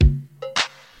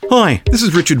Hi, this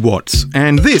is Richard Watts,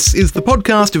 and this is the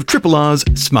podcast of Triple R's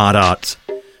Smart Arts,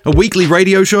 a weekly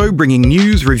radio show bringing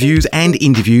news, reviews and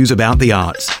interviews about the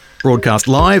arts. Broadcast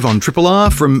live on Triple R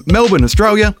from Melbourne,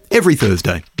 Australia, every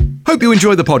Thursday. Hope you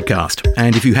enjoy the podcast,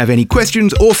 and if you have any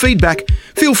questions or feedback,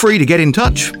 feel free to get in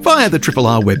touch via the Triple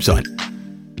R website.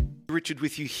 Richard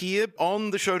with you here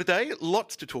on the show today.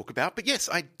 Lots to talk about, but yes,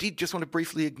 I did just want to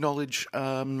briefly acknowledge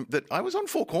that I was on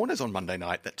Four Corners on Monday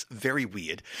night. That's very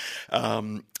weird.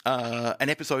 An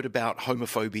episode about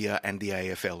homophobia and the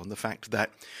AFL and the fact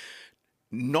that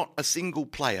not a single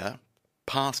player,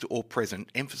 past or present,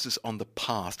 emphasis on the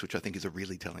past, which I think is a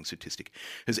really telling statistic,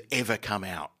 has ever come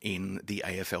out in the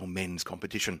AFL men's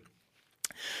competition.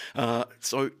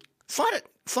 So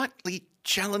slightly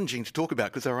challenging to talk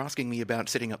about because they were asking me about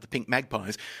setting up the Pink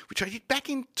Magpies, which I did back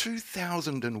in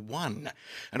 2001,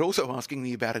 and also asking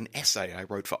me about an essay I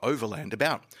wrote for Overland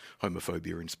about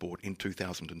homophobia in sport in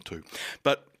 2002.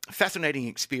 But fascinating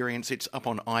experience. It's up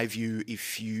on iView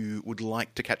if you would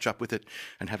like to catch up with it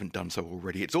and haven't done so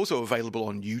already. It's also available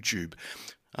on YouTube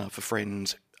for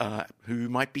friends who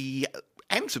might be,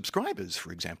 and subscribers,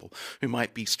 for example, who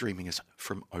might be streaming us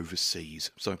from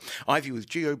overseas. So iView is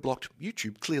geo-blocked,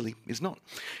 YouTube clearly is not.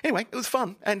 Anyway, it was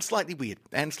fun and slightly weird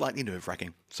and slightly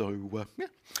nerve-wracking. So, yeah.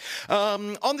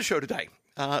 On the show today,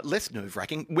 less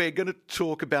nerve-wracking, we're going to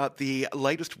talk about the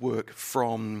latest work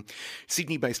from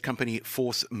Sydney-based company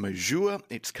Force Majeure.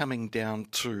 It's coming down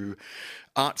to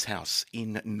Arts House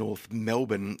in North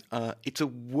Melbourne. It's a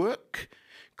work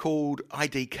called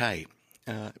IDK,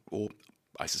 or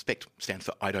I suspect stands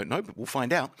for I don't know, but we'll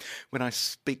find out when I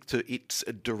speak to its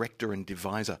director and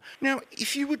deviser. Now,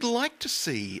 if you would like to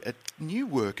see a new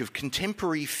work of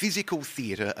contemporary physical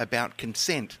theatre about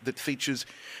consent that features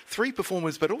 3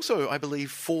 performers, but also, I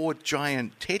believe, 4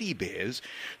 giant teddy bears,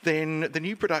 then the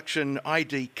new production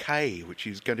IDK, which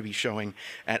is going to be showing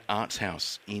at Arts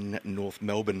House in North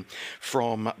Melbourne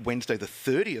from Wednesday the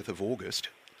 30th of August,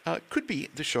 could be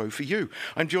the show for you.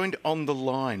 I'm joined on the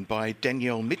line by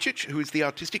Danielle Micich, who is the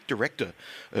artistic director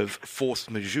of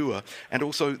Force Majeure and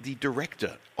also the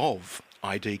director of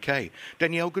IDK.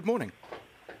 Danielle, good morning.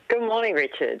 Good morning,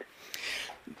 Richard.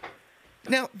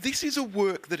 Now, this is a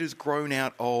work that has grown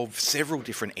out of several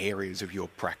different areas of your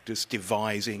practice,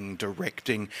 devising,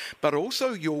 directing, but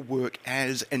also your work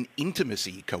as an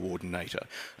intimacy coordinator,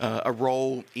 a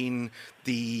role in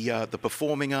the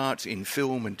performing arts, in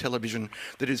film and television,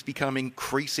 that has become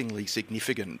increasingly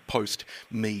significant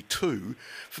post-Me Too.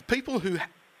 For people who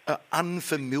are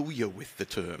unfamiliar with the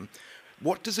term,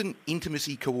 what does an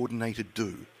intimacy coordinator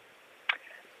do?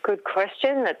 Good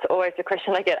question. That's always a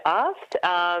question I get asked.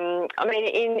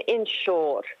 In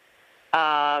short,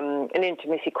 an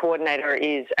intimacy coordinator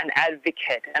is an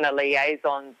advocate and a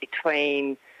liaison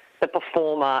between the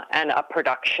performer and a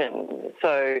production.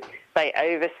 So they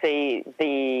oversee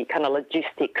the kind of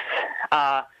logistics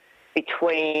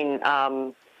between,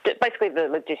 basically the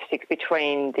logistics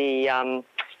between the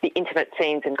intimate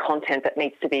scenes and content that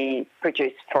needs to be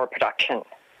produced for a production.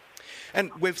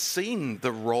 And we've seen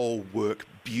the role work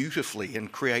beautifully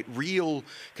and create real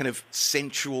kind of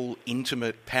sensual,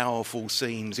 intimate, powerful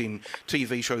scenes in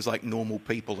TV shows like Normal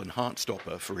People and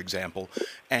Heartstopper, for example.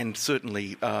 And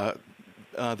certainly the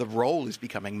role is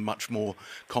becoming much more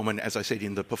common, as I said,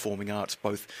 in the performing arts,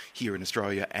 both here in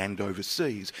Australia and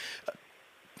overseas.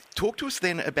 Talk to us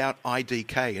then about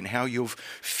IDK and how you've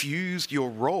fused your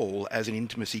role as an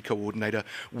intimacy coordinator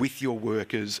with your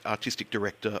work as artistic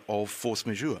director of Force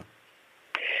Majeure.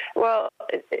 Well,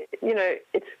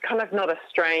 it's kind of not a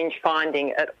strange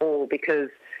finding at all because,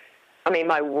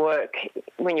 my work,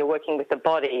 when you're working with the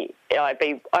body, I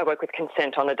work with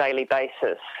consent on a daily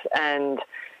basis. And,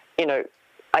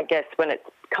 I guess when it's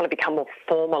kind of become more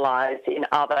formalised in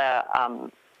other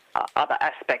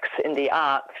aspects in the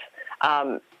arts,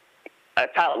 I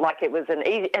felt like it was an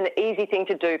easy thing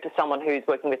to do for someone who's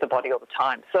working with the body all the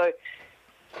time. So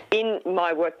in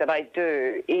my work that I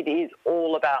do, it is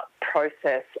all about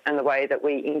process and the way that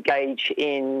we engage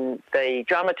in the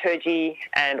dramaturgy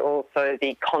and also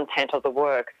the content of the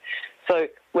work. So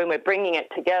when we're bringing it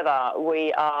together,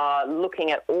 we are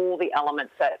looking at all the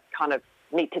elements that kind of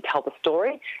need to tell the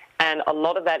story, and a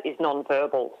lot of that is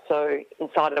non-verbal. So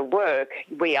inside of the work,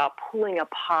 we are pulling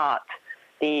apart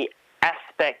the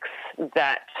aspects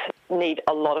that need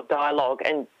a lot of dialogue,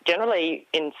 and generally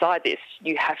inside this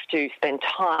you have to spend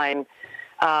time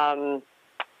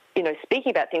speaking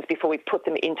about things before we put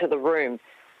them into the room,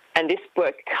 and this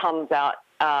work comes out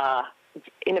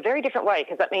in a very different way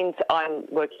because that means I'm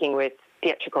working with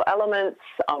theatrical elements,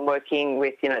 I'm working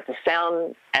with the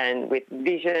sound and with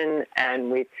vision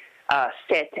and with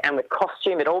set and with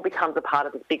costume. It all becomes a part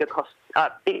of this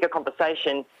bigger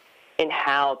conversation in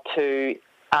how to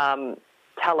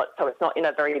tell it, so it's not in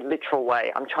a very literal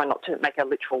way. I'm trying not to make a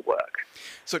literal work.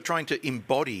 So trying to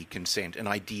embody consent and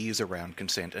ideas around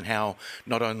consent, and how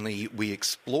not only we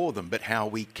explore them, but how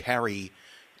we carry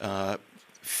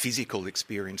physical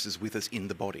experiences with us in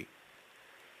the body.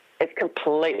 It's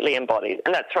completely embodied,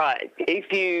 and that's right.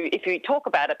 If you talk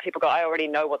about it, people go, I already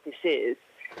know what this is.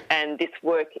 And this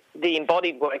work, the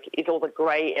embodied work, is all the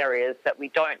grey areas that we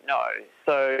don't know.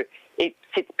 So it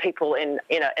sits people in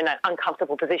an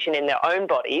uncomfortable position in their own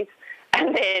bodies,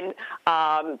 and then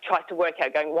tries to work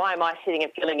out, going, why am I sitting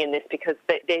and feeling in this? Because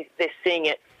they're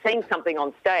seeing something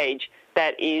on stage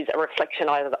that is a reflection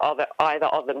either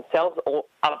of themselves or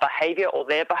of behaviour, or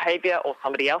their behaviour, or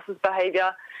somebody else's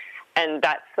behaviour. And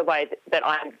that's the way that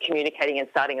I'm communicating and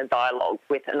starting a dialogue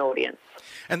with an audience.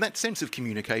 And that sense of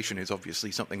communication is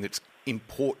obviously something that's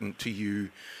important to you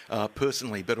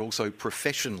personally, but also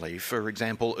professionally. For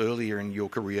example, earlier in your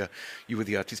career, you were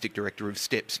the artistic director of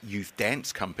Steps Youth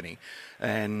Dance Company,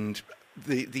 and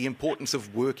the importance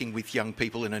of working with young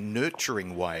people in a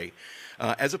nurturing way,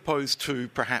 as opposed to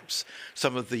perhaps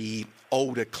some of the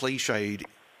older cliches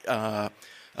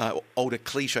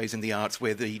in the arts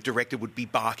where the director would be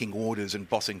barking orders and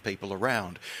bossing people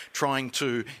around. Trying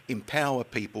to empower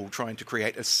people, trying to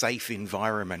create a safe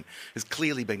environment has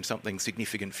clearly been something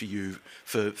significant for you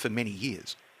for many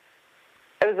years.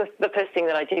 It was the first thing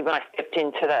that I did when I stepped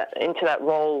into that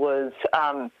role was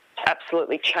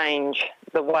absolutely change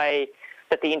the way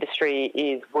that the industry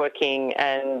is working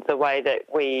and the way that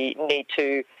we need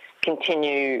to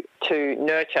continue to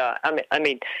nurture. I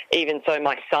mean, even so,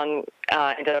 my son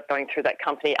ended up going through that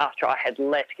company after I had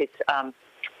left. It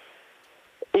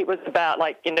was about,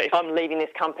 like, if I'm leaving this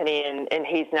company and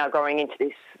he's now going into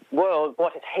this world,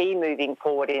 what is he moving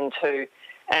forward into?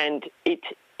 And it's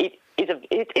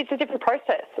a different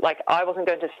process. Like, I wasn't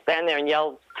going to stand there and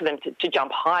yell for them to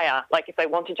jump higher. Like, if they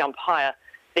want to jump higher,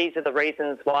 these are the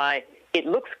reasons why it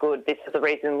looks good. This is the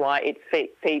reason why it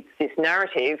feeds this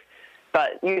narrative.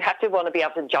 But you have to want to be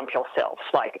able to jump yourself.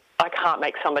 Like, I can't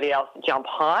make somebody else jump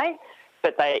high,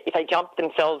 but if they jump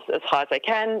themselves as high as they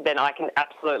can, then I can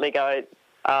absolutely go,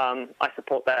 I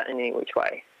support that in any which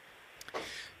way.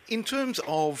 In terms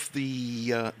of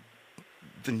the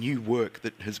new work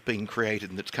that has been created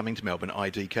and that's coming to Melbourne,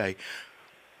 IDK,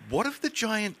 what have the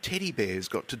giant teddy bears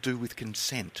got to do with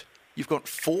consent? You've got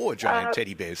 4 giant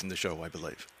teddy bears in the show, I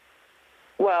believe.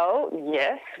 Well,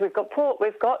 yes, we've got 4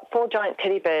 giant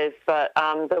teddy bears, but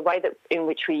the way in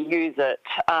which we use it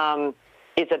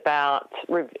is about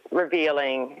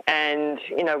revealing. And,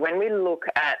 when we look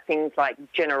at things like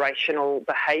generational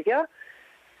behaviour,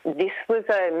 this was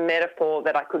a metaphor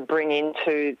that I could bring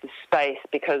into the space,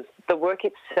 because the work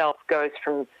itself goes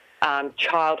from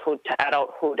childhood to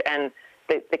adulthood, and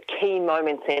the key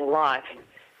moments in life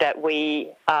that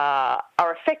we are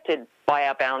affected by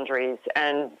our boundaries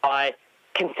and by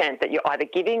consent that you're either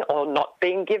giving or not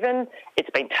being given. It's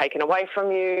been taken away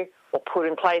from you or put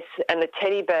in place. And the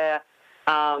teddy bear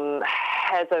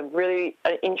has a really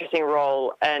interesting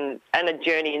role and a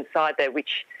journey inside there,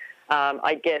 which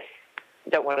I guess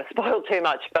don't want to spoil too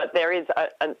much, but there is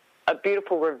a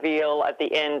beautiful reveal at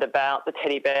the end about the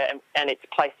teddy bear and its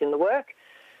place in the work.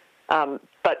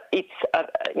 But it's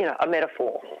a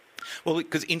metaphor. Well,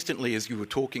 because instantly as you were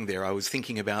talking there, I was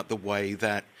thinking about the way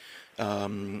that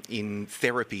in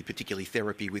therapy, particularly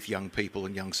therapy with young people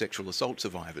and young sexual assault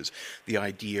survivors, the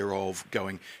idea of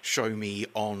going, show me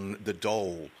on the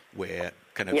doll where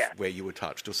you were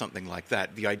touched or something like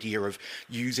that. The idea of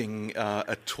using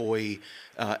a toy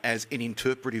as an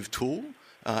interpretive tool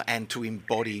and to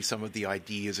embody some of the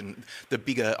ideas and the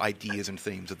bigger ideas and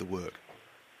themes of the work.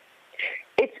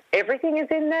 Everything is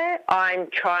in there. I'm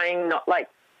trying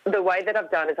the way that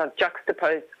I've done is I've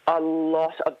juxtaposed a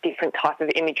lot of different types of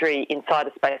imagery inside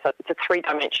a space. So it's a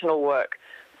 3-dimensional work.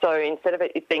 So instead of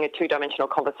it being a 2-dimensional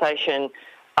conversation,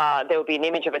 there will be an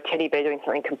image of a teddy bear doing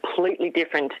something completely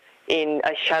different in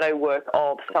a shadow work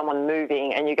of someone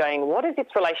moving, and you're going, what is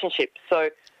its relationship? So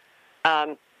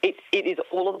it is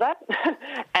all of that,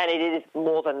 and it is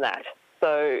more than that.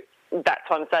 So that's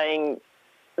what I'm saying.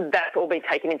 That's all be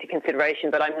taken into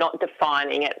consideration, but I'm not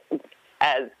defining it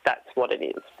as that's what it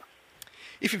is.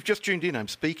 If you've just tuned in, I'm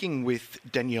speaking with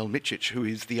Danielle Micich, who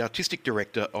is the artistic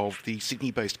director of the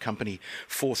Sydney-based company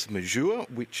Force Majeure,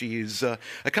 which is a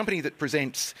company that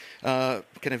presents kind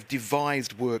of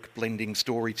devised work blending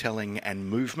storytelling and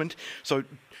movement. So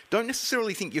don't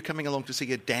necessarily think you're coming along to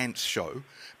see a dance show,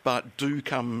 but do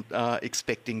come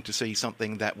expecting to see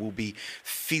something that will be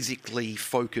physically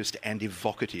focused and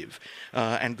evocative.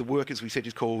 And the work, as we said,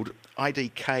 is called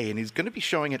IDK and is going to be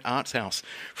showing at Arts House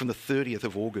from the 30th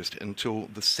of August until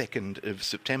the 2nd of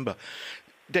September.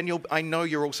 Danielle, I know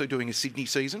you're also doing a Sydney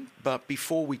season, but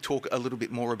before we talk a little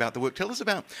bit more about the work, tell us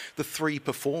about the 3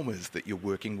 performers that you're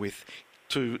working with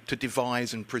to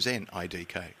devise and present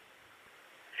IDK.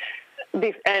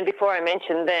 And before I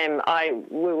mention them, I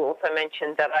will also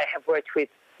mention that I have worked with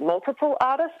multiple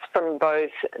artists from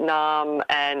both NAM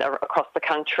and across the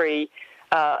country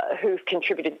who've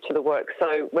contributed to the work.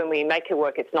 So when we make a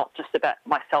work, it's not just about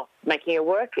myself making a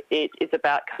work. It is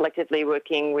about collectively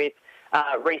working with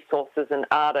resources and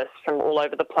artists from all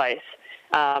over the place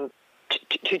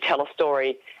to tell a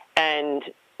story. And,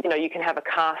 you know, you can have a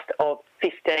cast of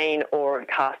 15 or a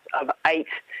cast of 8,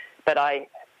 but I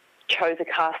chose a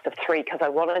cast of 3 because I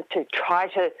wanted to try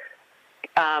to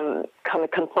kind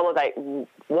of consolidate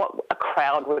what a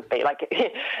crowd would be. Like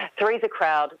 3 is a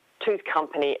crowd, 2 is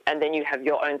company, and then you have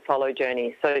your own solo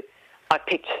journey. So I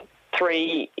picked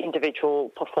 3 individual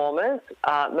performers.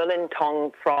 Merlin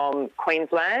Tong from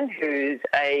Queensland, who's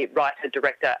a writer,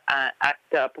 director,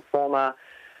 actor, performer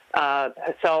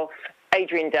herself.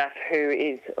 Adrian Daff, who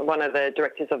is one of the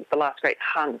directors of The Last Great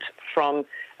Hunt from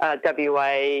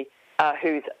WA,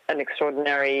 who's an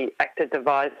extraordinary actor,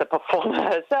 deviser, performer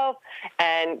herself,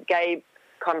 and Gabe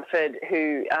Crumford,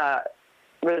 who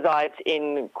resides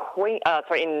in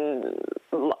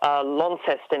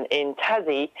Launceston in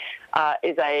Tassie,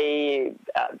 is a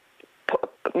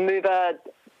mover,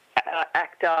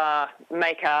 actor,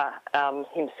 maker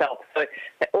himself. So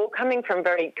they're all coming from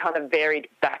very kind of varied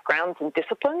backgrounds and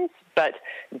disciplines, but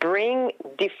bring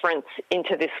difference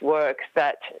into this work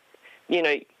that, you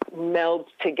know, melds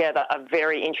together a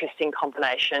very interesting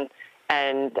combination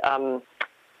and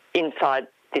inside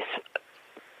this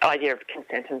idea of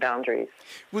consent and boundaries.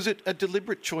 Was it a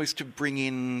deliberate choice to bring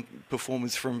in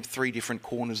performers from 3 different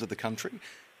corners of the country?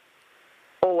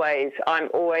 Always. I'm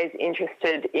always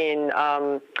interested in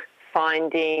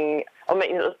finding... I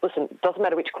mean, listen, it doesn't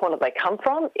matter which corner they come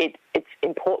from. It's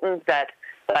important that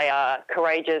they are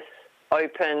courageous,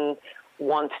 open,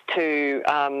 want to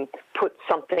put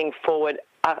something forward,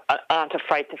 aren't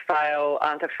afraid to fail,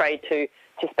 aren't afraid to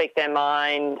speak their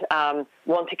mind,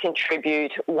 want to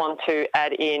contribute, want to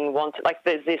add in,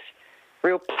 there's this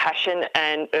real passion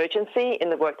and urgency in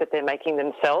the work that they're making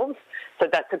themselves. So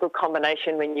that's a good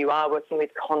combination when you are working with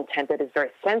content that is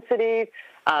very sensitive,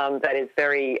 that is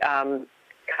very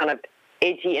kind of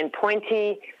edgy and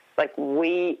pointy. Like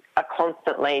we are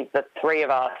constantly, the 3 of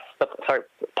us,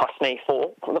 plus me,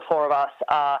 4, the 4 of us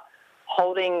are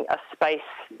holding a space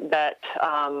that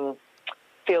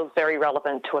feels very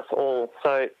relevant to us all.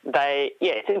 So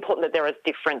it's important that there is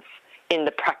difference in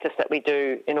the practice that we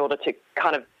do in order to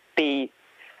kind of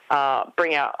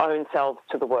bring our own selves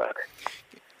to the work.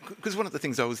 Because one of the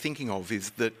things I was thinking of is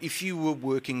that if you were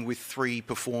working with 3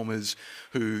 performers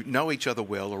who know each other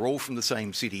well, are all from the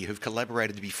same city, have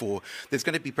collaborated before, there's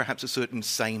going to be perhaps a certain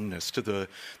sameness to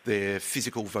their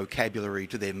physical vocabulary,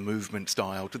 to their movement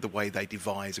style, to the way they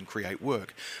devise and create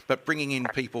work. But bringing in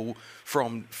people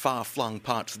from far-flung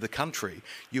parts of the country,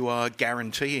 you are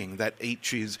guaranteeing that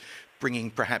each is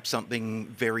bringing perhaps something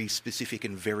very specific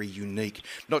and very unique,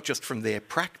 not just from their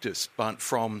practice, but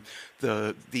from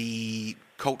the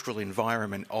cultural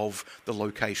environment of the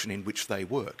location in which they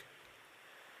work.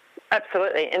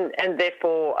 Absolutely, and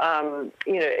therefore,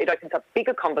 it opens up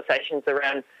bigger conversations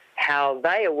around how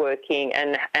they are working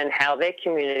and how their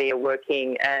community are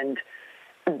working, and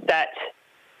that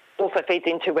also feeds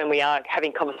into when we are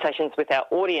having conversations with our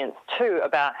audience too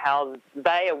about how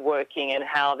they are working and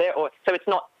how they're. So it's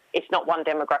not one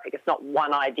demographic, it's not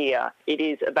one idea. It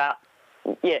is about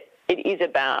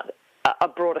a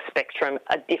broader spectrum,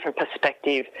 a different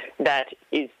perspective that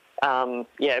is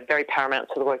very paramount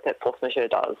to the work that Force Majeure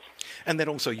does. And then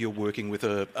also you're working with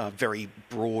a very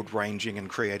broad-ranging and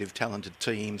creative, talented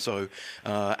team. So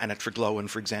Anna Treglowan,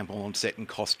 for example, on set and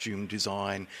costume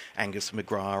design, Angus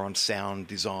McGrath on sound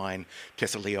design,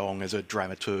 Tessa Leong as a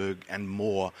dramaturg and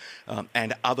more,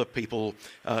 and other people...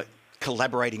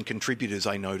 collaborating contributors,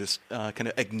 I noticed, kind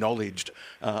of acknowledged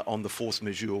on the Force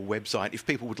Majeure website. If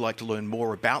people would like to learn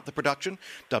more about the production,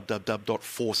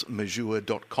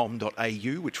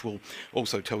 www.forcemajeure.com.au, which will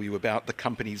also tell you about the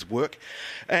company's work.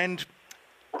 And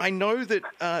I know that,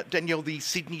 Danielle, the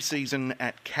Sydney season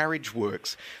at Carriage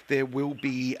Works, there will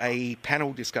be a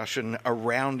panel discussion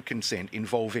around consent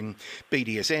involving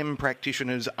BDSM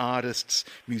practitioners, artists,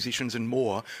 musicians and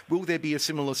more. Will there be a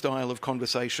similar style of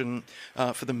conversation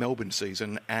for the Melbourne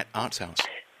season at Arts House?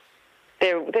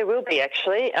 There will be,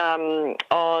 actually. On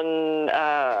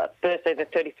Thursday, the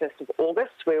 31st of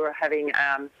August, we were having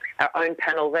our own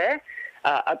panel there,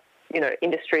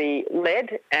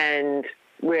 industry-led, and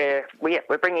we're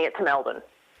bringing it to Melbourne.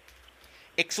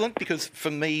 Excellent, because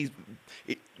for me,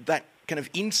 that kind of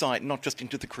insight, not just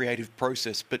into the creative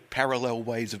process, but parallel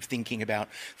ways of thinking about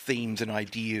themes and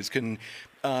ideas can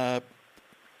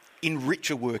enrich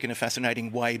a work in a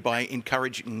fascinating way by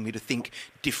encouraging me to think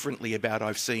differently about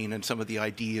I've seen and some of the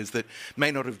ideas that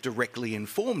may not have directly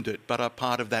informed it, but are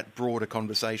part of that broader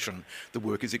conversation the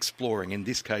work is exploring. In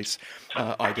this case,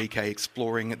 IDK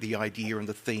exploring the idea and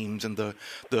the themes and the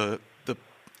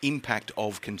impact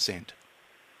of consent.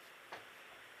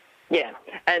 Yeah,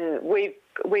 and I'm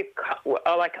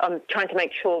trying to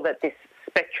make sure that this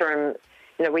spectrum.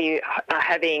 We are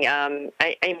having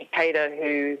Amy Heide,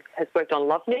 who has worked on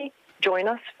Love Me, join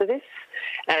us for this,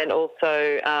 and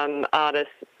also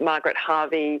artist Margaret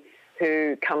Harvey,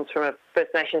 who comes from a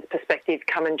First Nations perspective,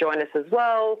 come and join us as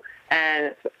well,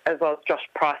 and as well as Josh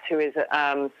Price, who is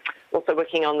also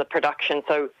working on the production.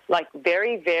 So,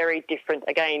 very, very different,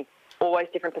 again, always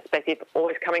different perspective,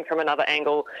 always coming from another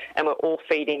angle, and we're all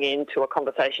feeding into a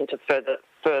conversation to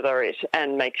further it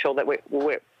and make sure that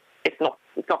it's not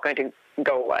going to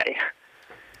go away.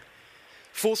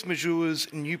 Force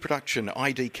Majeure's new production,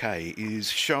 IDK,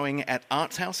 is showing at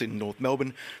Arts House in North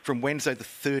Melbourne from Wednesday the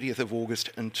 30th of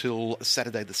August until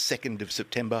Saturday the 2nd of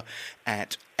September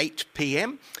at 8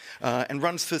 p.m. And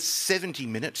runs for 70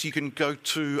 minutes. You can go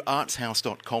to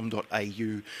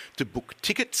artshouse.com.au to book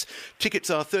tickets. Tickets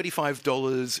are $35,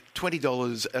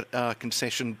 $20 at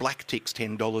concession, black ticks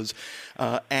 $10.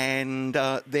 And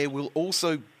there will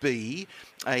also be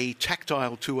a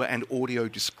tactile tour and audio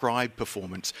described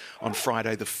performance on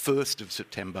Friday the 1st of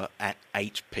September at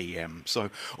 8 p.m. So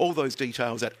all those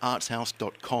details at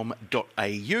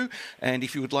artshouse.com.au. And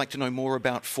if you would like to know more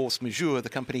about Force Majeure, the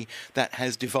company that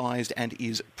has devised and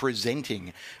is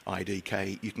presenting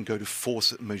IDK, you can go to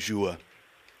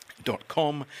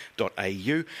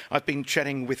forcemajeure.com.au. I've been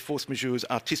chatting with Force Majeure's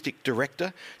artistic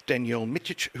director, Danielle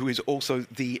Micich, who is also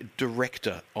the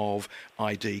director of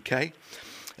IDK.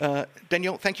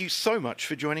 Danielle, thank you so much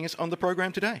for joining us on the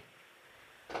program today.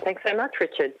 Thanks so much,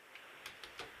 Richard.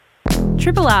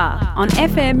 Triple R on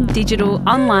FM, digital,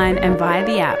 online and via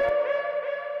the app.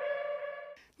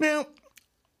 Now,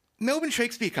 Melbourne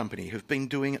Shakespeare Company have been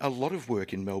doing a lot of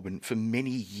work in Melbourne for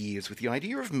many years with the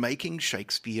idea of making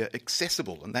Shakespeare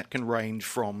accessible, and that can range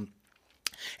from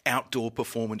outdoor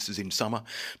performances in summer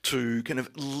to kind of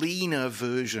leaner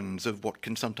versions of what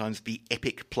can sometimes be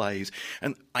epic plays.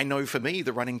 And I know for me,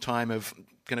 the running time of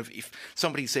kind of, if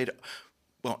somebody said,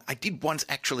 well, I did once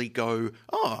actually go,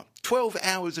 12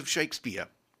 hours of Shakespeare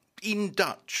in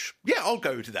Dutch. Yeah, I'll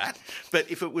go to that.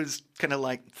 But if it was kind of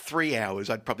like 3 hours,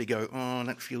 I'd probably go,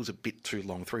 that feels a bit too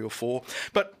long, 3 or 4.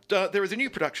 But there is a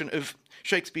new production of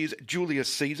Shakespeare's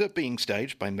Julius Caesar being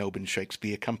staged by Melbourne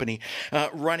Shakespeare Company,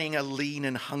 running a lean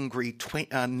and hungry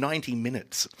 90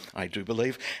 minutes, I do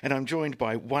believe. And I'm joined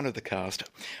by one of the cast.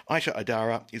 Aisha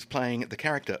Aidara is playing the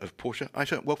character of Portia.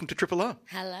 Aisha, welcome to Triple R.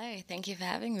 Hello, thank you for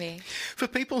having me. For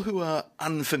people who are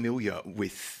unfamiliar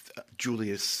with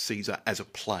Julius Caesar as a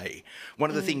play,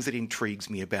 one of the things that intrigues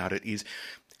me about it is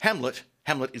Hamlet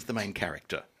is the main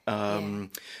character.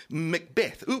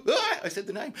 Macbeth. I said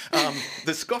the name.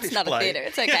 The Scottish play. It's not play. a theatre,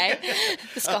 it's okay.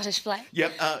 The Scottish play.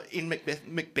 Yep. In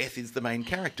Macbeth is the main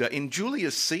character. In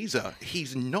Julius Caesar,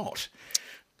 he's not.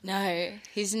 No,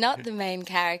 he's not the main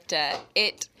character.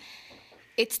 It's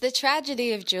the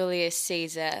tragedy of Julius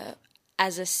Caesar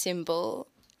as a symbol,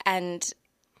 and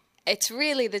it's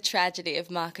really the tragedy of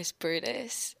Marcus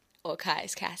Brutus or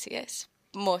Caius Cassius,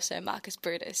 more so Marcus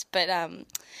Brutus. But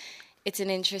it's an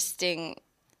interesting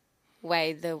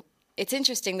way the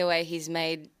way he's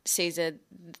made Caesar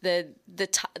the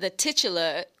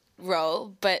titular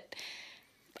role, but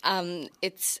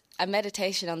it's a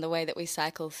meditation on the way that we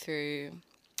cycle through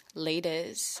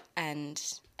leaders and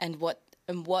what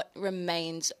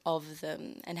remains of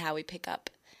them, and how we pick up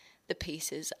the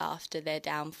pieces after their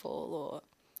downfall, or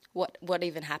what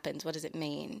even happens. What does it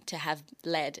mean to have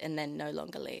led and then no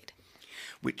longer lead?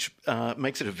 Which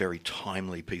makes it a very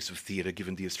timely piece of theatre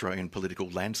given the Australian political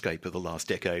landscape of the last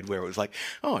decade, where it was like,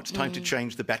 it's time to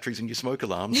change the batteries in your smoke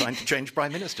alarm, time to change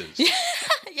prime ministers.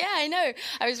 Yeah, I know.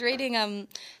 I was reading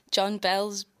John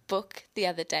Bell's book the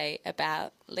other day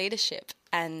about leadership,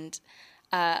 and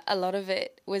a lot of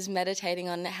it was meditating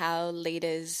on how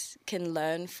leaders can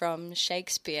learn from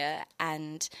Shakespeare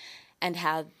and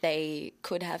how they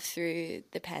could have through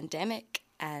the pandemic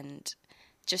and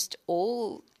just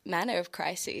all manner of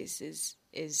crises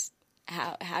is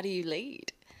how do you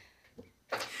lead?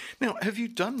 Now, have you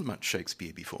done much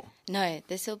Shakespeare before? No,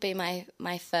 this will be my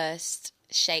first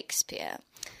Shakespeare.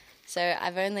 So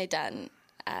I've only done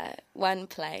one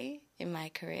play in my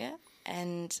career,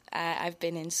 and I've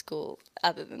been in school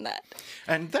other than that.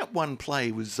 And that one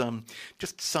play was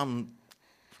just some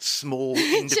small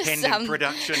independent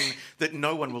production that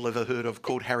no one will ever heard of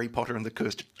called Harry Potter and the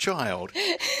Cursed Child.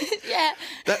 Yeah.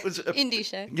 That was indie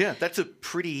show. Yeah, that's a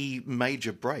pretty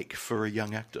major break for a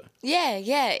young actor.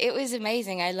 Yeah, it was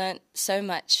amazing. I learnt so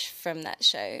much from that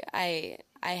show. I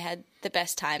had the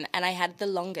best time, and I had the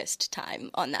longest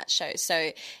time on that show.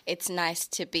 So it's nice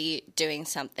to be doing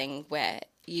something where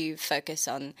you focus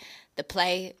on the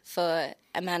play for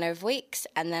a manner of weeks,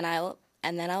 and then I'll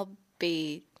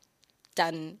be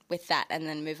done with that and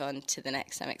then move on to the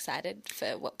next. I'm excited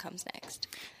for what comes next.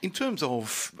 In terms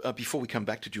of, before we come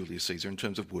back to Julius Caesar, in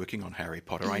terms of working on Harry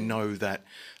Potter, I know that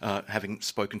having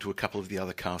spoken to a couple of the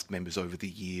other cast members over the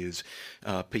years,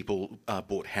 people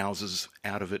bought houses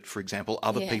out of it, for example.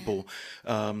 Other people,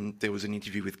 there was an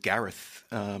interview with Gareth,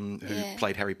 who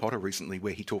played Harry Potter recently,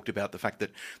 where he talked about the fact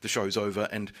that the show's over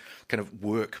and kind of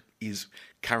work is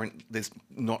current. There's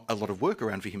not a lot of work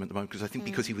around for him at the moment because I think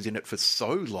because he was in it for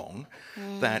so long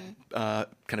that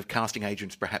kind of casting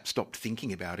agents perhaps stopped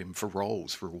thinking about him for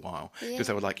roles for a while because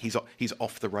they were like, he's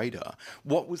off the radar.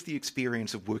 What was the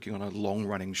experience of working on a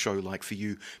long-running show like for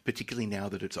you, particularly now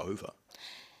that it's over?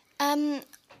 I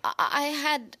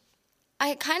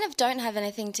kind of don't have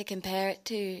anything to compare it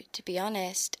to be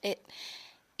honest.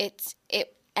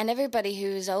 And everybody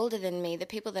who was older than me, the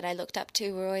people that I looked up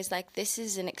to were always like, this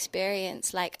is an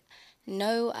experience like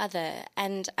no other.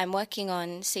 And I'm working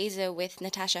on Caesar with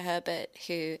Natasha Herbert,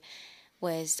 who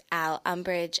was Al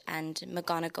Umbridge and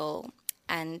McGonagall.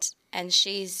 And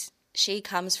she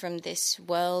comes from this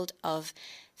world of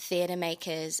theatre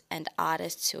makers and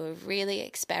artists who are really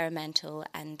experimental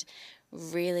and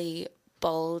really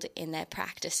bold in their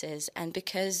practices. And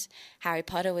because Harry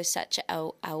Potter was such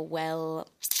a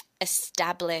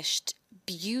well-established,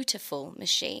 beautiful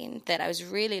machine that I was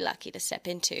really lucky to step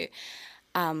into,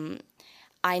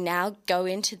 I now go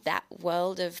into that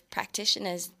world of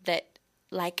practitioners that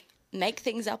like make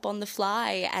things up on the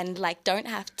fly and like don't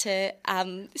have to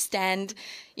stand,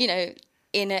 in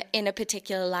a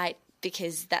particular light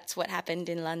because that's what happened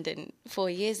in London 4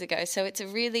 years ago. So it's a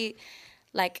really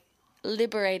like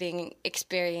liberating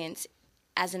experience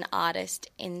as an artist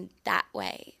in that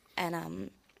way. And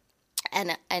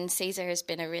Caesar has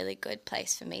been a really good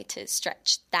place for me to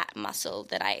stretch that muscle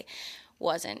that I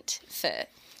wasn't for.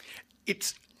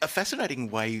 It's a fascinating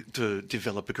way to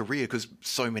develop a career because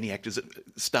so many actors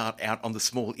start out on the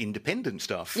small independent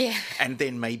stuff and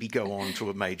then maybe go on to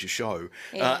a major show.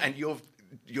 And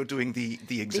you're doing the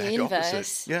exact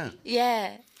opposite.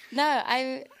 Yeah. No,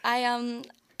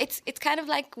 it's kind of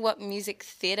like what music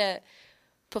theatre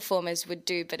performers would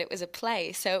do, but it was a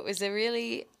play. So it was a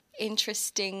really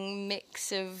interesting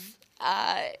mix of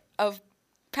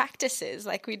practices.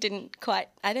 Like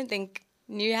I don't think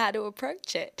knew how to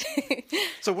approach it.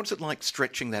 So what's it like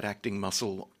stretching that acting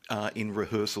muscle in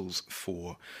rehearsals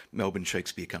for Melbourne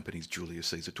Shakespeare Company's Julius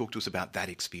Caesar? Talk to us about that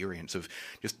experience of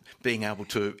just being able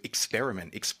to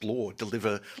experiment, explore,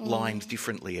 deliver lines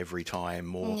differently every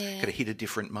time or kind of hit a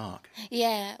different mark.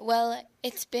 Yeah, well,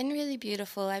 it's been really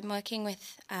beautiful. I'm working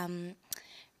with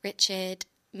Richard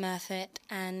Murfitt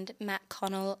and Matt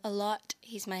Connell a lot.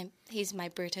 He's my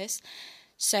Brutus.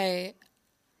 So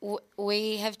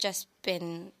we have just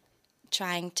been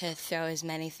trying to throw as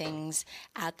many things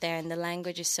out there, and the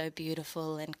language is so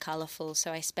beautiful and colourful.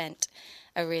 So I spent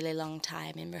a really long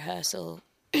time in rehearsal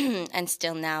and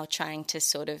still now trying to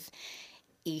sort of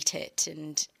eat it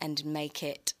and make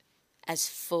it as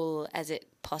full as it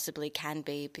possibly can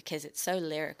be because it's so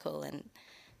lyrical and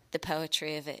the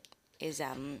poetry of it is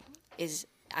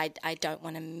I don't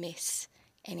want to miss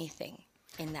anything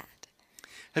in that.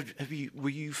 Were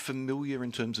you familiar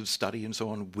in terms of study and so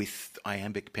on with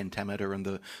iambic pentameter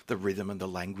and the rhythm and the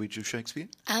language of Shakespeare?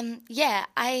 Yeah,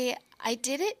 I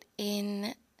did it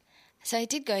so I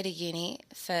did go to uni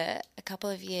for a couple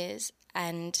of years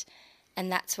and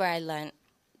that's where I learnt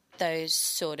those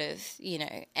sort of,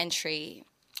 entry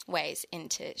ways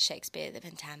into Shakespeare, the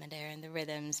pentameter and the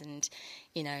rhythms and,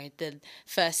 the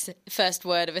first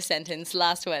word of a sentence,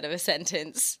 last word of a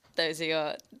sentence. Those are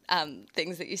your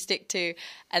things that you stick to.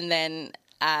 And then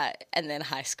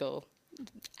high school,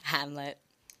 Hamlet,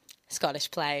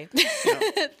 Scottish play.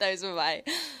 Those were my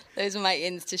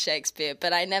ins to Shakespeare.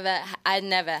 But I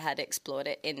never had explored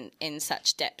it in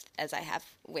such depth as I have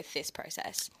with this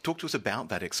process. Talk to us about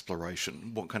that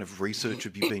exploration. What kind of research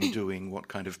have you been doing? What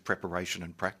kind of preparation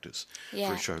and practice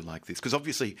for a show like this? Because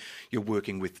obviously you're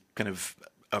working with kind of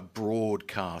a broad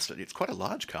cast. It's quite a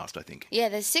large cast, I think. Yeah,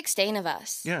 there's 16 of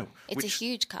us. Yeah. It's a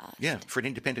huge cast. Yeah, for an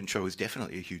independent show is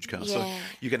definitely a huge cast. Yeah. So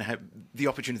you're going to have the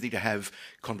opportunity to have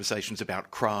conversations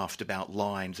about craft, about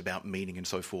lines, about meaning and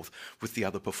so forth with the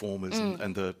other performers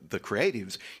and the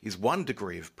creatives is one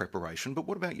degree of preparation. But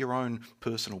what about your own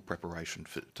personal preparation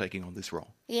for taking on this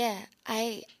role? Yeah,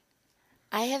 I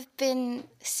have been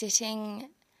sitting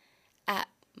at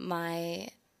my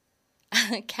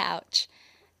couch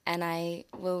and I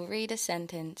will read a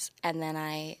sentence and then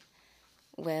I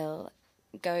will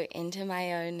go into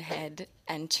my own head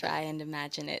and try and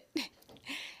imagine it.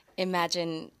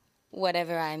 Imagine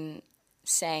whatever I'm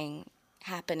saying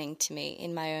happening to me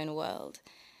in my own world.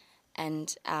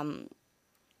 And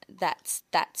that's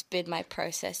been my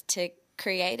process to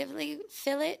creatively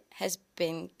fill it, has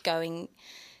been going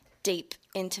deep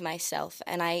into myself.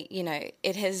 And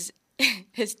it has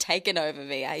taken over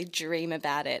me. I dream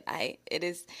about it. I'm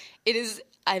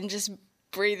just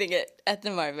breathing it at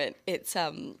the moment. It's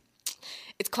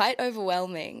quite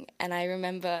overwhelming. And I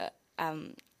remember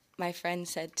my friend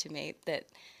said to me that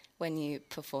when you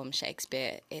perform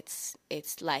Shakespeare, it's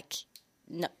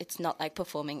not like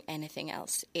performing anything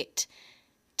else. It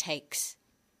takes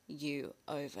you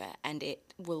over and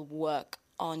it will work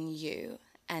on you.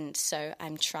 And so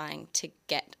I'm trying to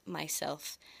get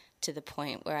myself to the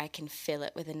point where I can fill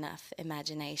it with enough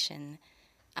imagination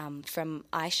from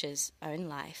Aisha's own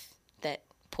life that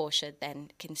Portia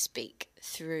then can speak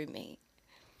through me.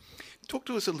 Talk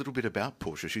to us a little bit about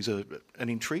Portia. She's an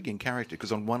intriguing character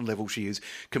because on one level she is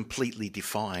completely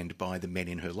defined by the men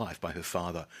in her life, by her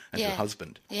father and her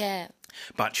husband. Yeah.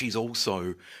 But she's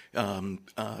also, to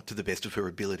the best of her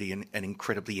ability, an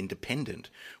incredibly independent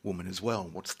woman as well.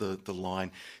 What's the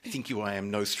line? Think you I am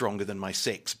no stronger than my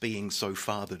sex, being so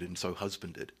fathered and so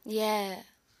husbanded. Yeah.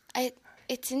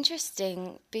 It's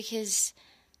interesting because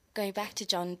going back to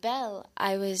John Bell,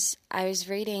 I was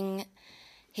reading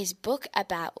his book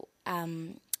about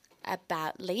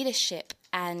leadership,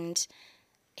 and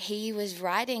he was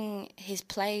writing his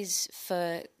plays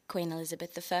for Queen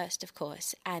Elizabeth I, of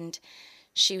course, and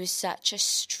she was such a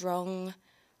strong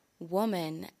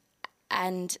woman,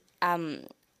 and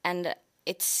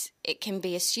it can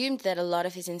be assumed that a lot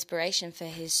of his inspiration for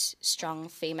his strong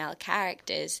female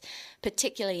characters,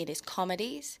 particularly in his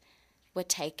comedies, were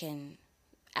taken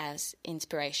as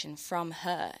inspiration from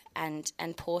her, and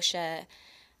Portia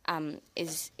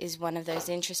is one of those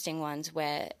interesting ones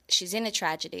where she's in a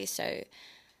tragedy, so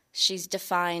she's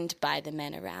defined by the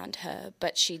men around her,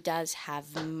 but she does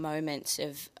have moments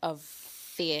of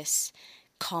fierce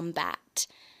combat.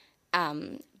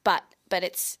 But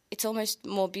it's almost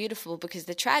more beautiful because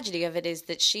the tragedy of it is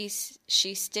that she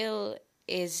still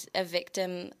is a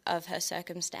victim of her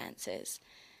circumstances.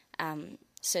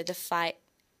 So the fight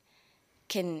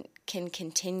can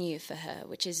continue for her,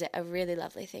 which is a really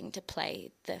lovely thing to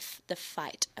play, the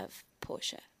fight of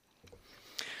Portia.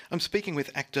 I'm speaking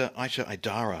with actor Aisha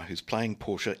Aidara, who's playing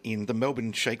Portia in the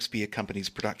Melbourne Shakespeare Company's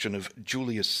production of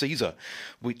Julius Caesar,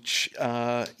 which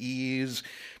is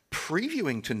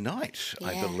previewing tonight,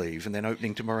 I believe, and then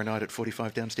opening tomorrow night at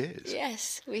 45 downstairs.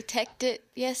 Yes, we teched it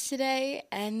yesterday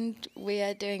and we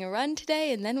are doing a run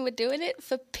today and then we're doing it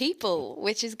for people,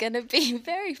 which is going to be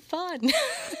very fun.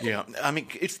 Yeah, I mean,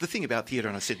 it's the thing about theatre,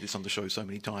 and I said this on the show so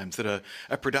many times, that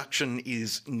a production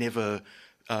is never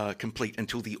complete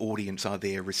until the audience are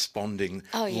there responding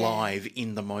live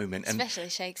in the moment. Especially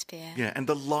Shakespeare. Yeah, and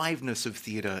the liveness of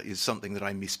theatre is something that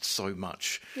I missed so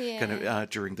much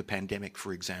during the pandemic,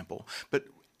 for example. But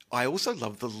I also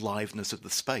love the liveness of the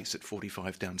space at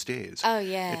 45 downstairs. Oh,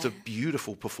 yeah. It's a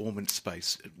beautiful performance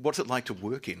space. What's it like to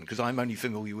work in? Because I'm only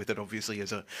familiar with it, obviously,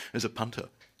 as a punter.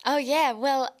 Oh, yeah.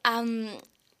 Well,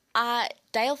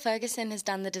 Dale Ferguson has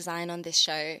done the design on this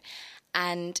show,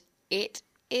 and it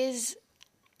is...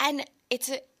 And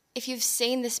if you've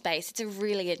seen the space, it's a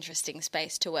really interesting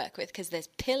space to work with because there's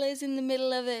pillars in the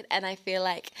middle of it. And I feel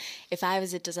like if I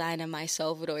was a designer, my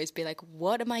soul would always be like,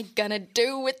 what am I going to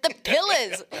do with the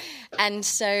pillars? And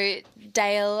so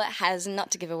Dale has,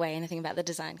 not to give away anything about the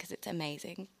design because it's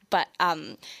amazing, but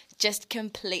just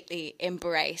completely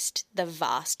embraced the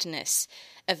vastness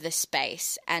of the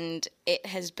space. And it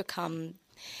has become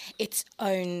its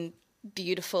own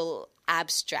beautiful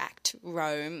abstract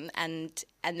Rome, and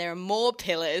there are more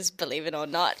pillars, believe it or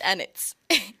not, and it's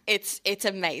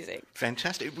amazing.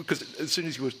 Fantastic, because as soon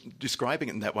as you were describing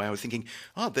it in that way, I was thinking,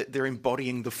 they're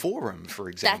embodying the Forum, for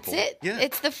example. That's it. Yeah.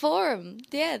 It's the Forum.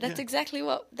 Yeah, that's exactly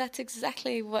what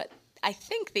I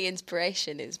think the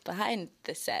inspiration is behind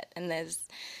the set, and there's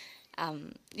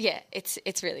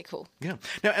it's really cool. Yeah.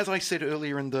 Now, as I said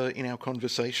earlier in our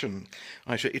conversation,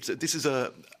 Aisha, this is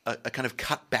a kind of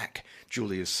cut back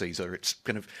Julius Caesar. It's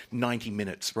kind of 90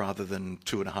 minutes rather than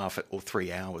 2.5 or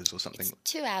 3 hours or something.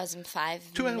 It's 2 hours and 5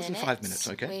 minutes. 2 hours and 5 minutes.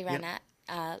 Okay. We ran out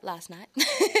last night.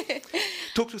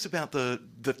 Talk to us about the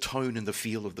tone and the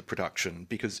feel of the production,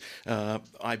 because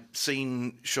I've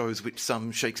seen shows which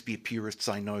some Shakespeare purists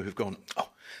I know have gone,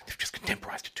 they've just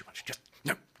contemporised it too much. Just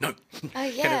no. Oh,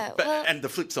 yeah. And the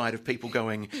flip side of people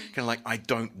going kind of like, I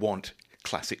don't want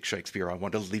classic Shakespeare. I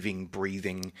want a living,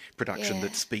 breathing production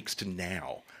that speaks to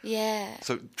now. Yeah.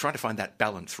 So trying to find that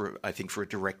balance for a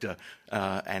director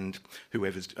and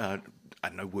whoever's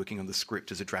working on the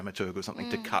script as a dramaturg or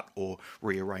something to cut or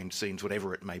rearrange scenes,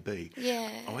 whatever it may be. Yeah.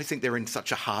 I always think they're in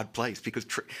such a hard place because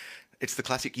it's the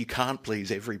classic, you can't please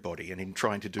everybody, and in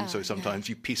trying to do so sometimes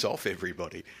you piss off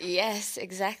everybody. Yes,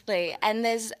 exactly. And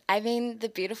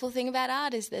the beautiful thing about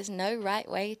art is there's no right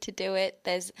way to do it,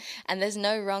 there's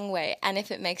no wrong way, and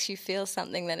if it makes you feel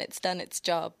something, then it's done its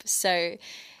job. So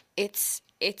it's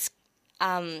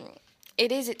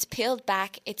peeled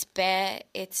back, it's bare,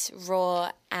 it's raw,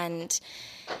 and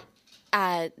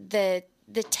the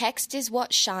text is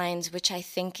what shines, which I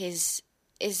think is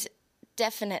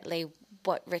definitely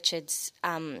what Richard's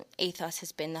ethos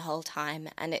has been the whole time,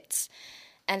 and it's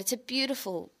a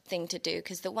beautiful thing to do,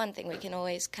 because the one thing we can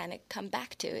always kind of come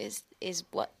back to is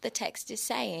what the text is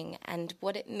saying and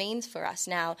what it means for us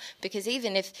now. Because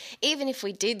even if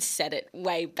we did set it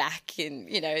way back in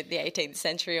the 18th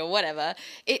century or whatever,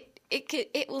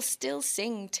 it will still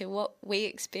sing to what we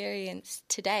experience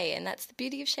today, and that's the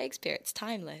beauty of Shakespeare. It's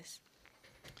timeless.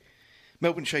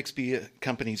 Melbourne Shakespeare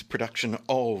Company's production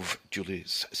of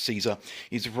Julius Caesar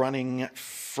is running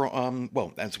from,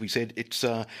 as we said, it's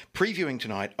previewing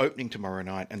tonight, opening tomorrow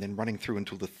night, and then running through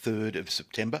until the 3rd of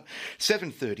September,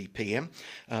 7:30pm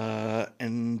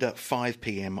and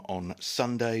 5pm on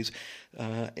Sundays.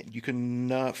 You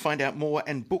can find out more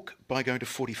and book by going to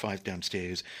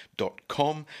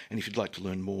 45downstairs.com. And if you'd like to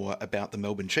learn more about the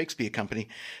Melbourne Shakespeare Company,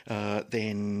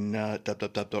 then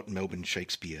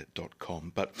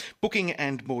www.melbourneshakespeare.com. But booking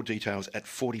and more details at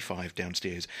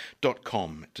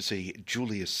 45downstairs.com to see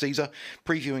Julius Caesar,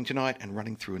 previewing tonight and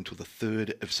running through until the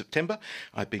 3rd of September.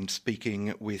 I've been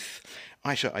speaking with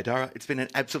Aisha Aidara. It's been an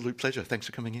absolute pleasure. Thanks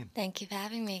for coming in. Thank you for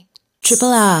having me.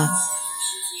 Triple R.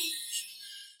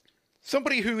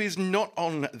 Somebody who is not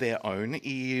on their own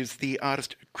is the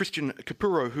artist Christian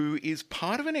Capurro, who is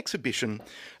part of an exhibition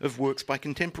of works by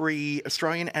contemporary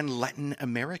Australian and Latin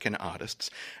American artists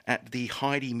at the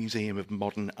Heide Museum of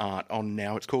Modern Art on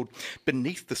now. It's called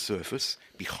Beneath the Surface,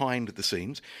 Behind the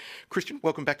Scenes. Christian,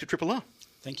 welcome back to Triple R.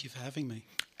 Thank you for having me.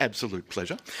 Absolute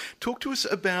pleasure. Talk to us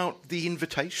about the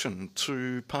invitation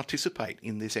to participate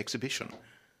in this exhibition.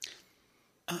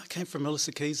 It came from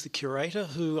Melissa Keys, the curator,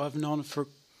 who I've known for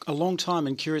a long time,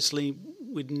 and curiously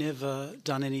we'd never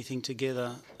done anything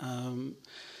together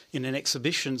in an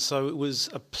exhibition, so it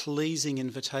was a pleasing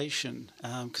invitation,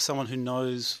 because someone who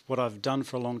knows what I've done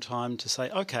for a long time, to say,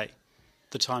 okay,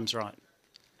 the time's right.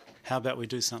 How about we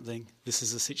do something? This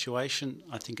is a situation.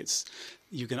 I think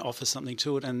you're going to offer something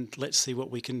to it, and let's see what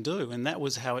we can do. And that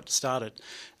was how it started.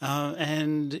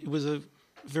 And it was a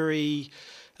very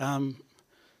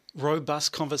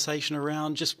robust conversation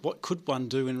around just what could one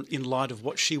do in light of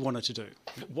what she wanted to do,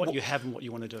 what you have and what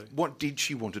you want to do. What did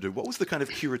she want to do? What was the kind of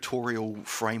curatorial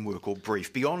framework or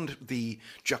brief beyond the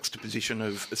juxtaposition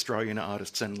of Australian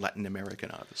artists and Latin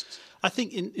American artists? I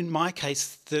think in my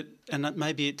case, and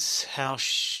maybe it's how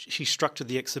she structured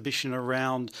the exhibition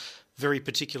around very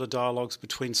particular dialogues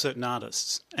between certain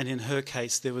artists. And in her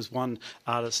case, there was one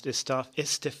artist,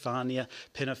 Estefania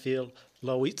Penafiel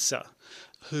Loitza,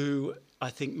 who I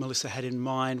think Melissa had in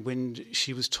mind when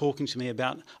she was talking to me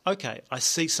about, okay, I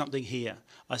see something here.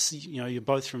 I see, you're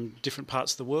both from different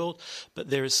parts of the world, but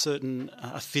there are certain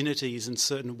affinities and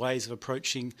certain ways of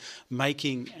approaching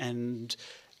making, and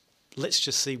let's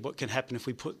just see what can happen if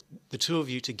we put the two of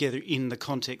you together in the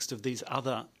context of these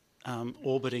other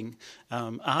orbiting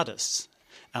artists.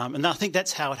 And I think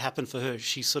that's how it happened for her.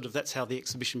 That's how the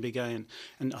exhibition began,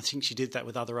 and I think she did that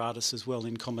with other artists as well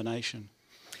in combination.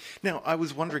 Now, I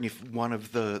was wondering if one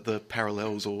of the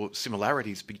parallels or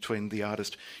similarities between the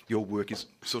artist your work is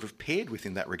sort of paired with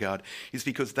in that regard is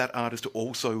because that artist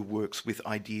also works with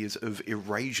ideas of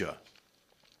erasure.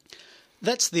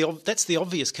 That's the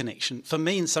obvious connection for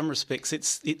me. In some respects,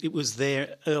 it was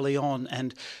there early on,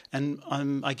 and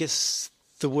I guess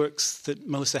the works that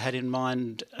Melissa had in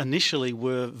mind initially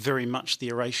were very much the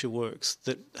erasure works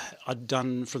that I'd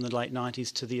done from the late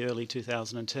 90s to the early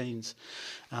 2010s,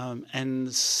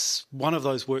 and one of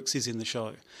those works is in the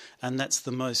show, and that's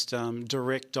the most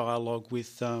direct dialogue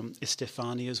with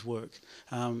Estefania's work,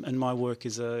 and my work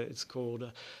it's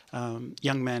called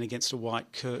Young Man Against a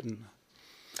White Curtain.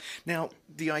 Now,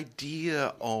 the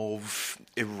idea of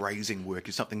erasing work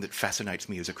is something that fascinates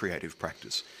me as a creative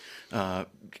practice.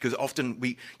 Because often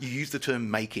you use the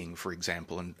term making, for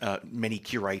example, and many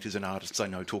curators and artists I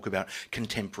know talk about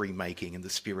contemporary making and the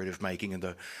spirit of making and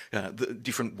the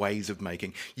different ways of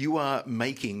making. You are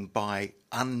making by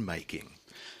unmaking,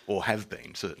 or have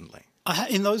been, certainly.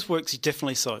 In those works,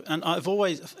 definitely so. And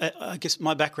I guess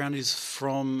my background is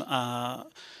from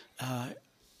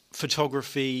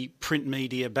photography, print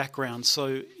media background.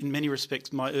 So in many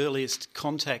respects, my earliest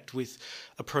contact with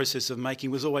a process of making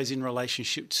was always in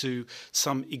relationship to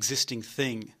some existing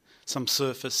thing, some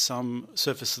surface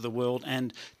of the world,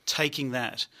 and taking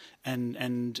that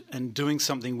and doing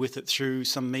something with it through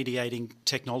some mediating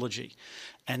technology.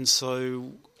 And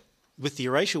so with the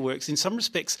erasure works, in some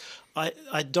respects,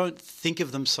 I don't think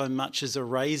of them so much as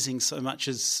erasing so much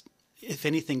as, if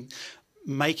anything,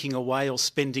 making away or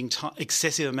spending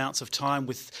excessive amounts of time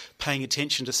with paying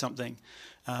attention to something.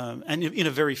 And in a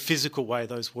very physical way,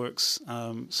 those works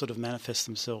sort of manifest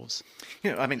themselves.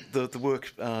 Yeah, I mean, the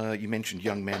work you mentioned,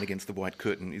 Young Man Against the White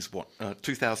Curtain, is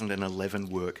 2011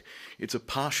 work. It's a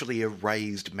partially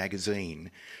erased magazine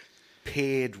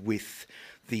paired with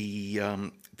the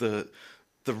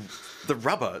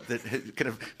rubber that kind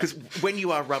of, because when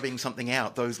you are rubbing something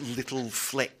out, those little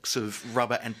flecks of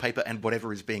rubber and paper and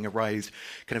whatever is being erased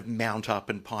kind of mount up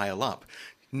and pile up.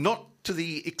 Not to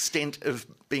the extent of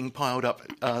being piled up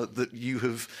that you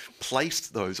have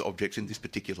placed those objects in this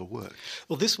particular work.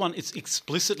 Well, this one, it's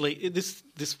explicitly,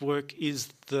 this work is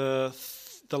the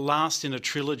last in a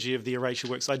trilogy of the erasure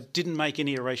works. I didn't make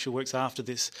any erasure works after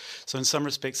this, so in some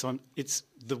respects, it's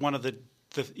one of the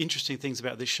interesting things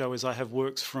about this show is I have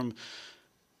works from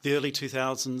the early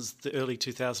 2000s, the early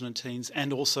 2010s,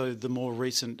 and also the more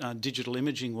recent digital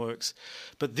imaging works.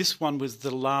 But this one was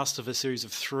the last of a series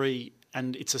of 3,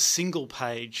 and it's a single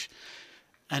page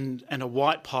and a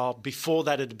white pile. Before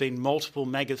that, it had been multiple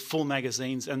full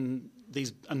magazines and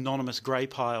these anonymous grey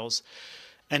piles.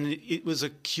 And it was a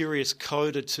curious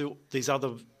coda to these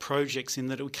other projects in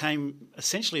that it came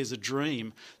essentially as a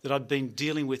dream that I'd been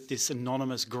dealing with this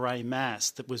anonymous grey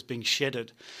mass that was being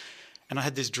shedded. And I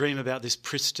had this dream about this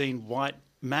pristine white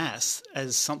mass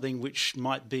as something which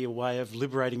might be a way of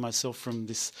liberating myself from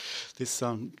this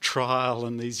trial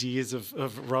and these years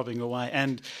of rubbing away.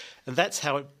 And that's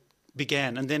how it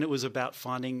began. And then it was about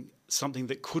finding something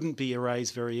that couldn't be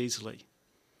erased very easily,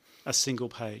 a single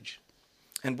page.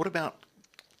 And what about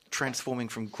transforming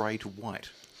from grey to white?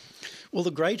 Well,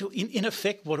 the grey, in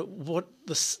effect, what it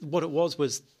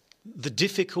was the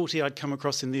difficulty I'd come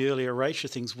across in the earlier erasure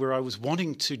things, where I was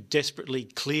wanting to desperately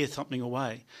clear something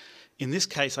away. In this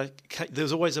case, there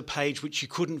was always a page which you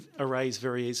couldn't erase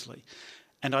very easily,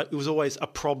 and it was always a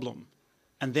problem,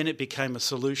 and then it became a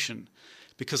solution,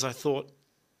 because I thought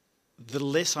the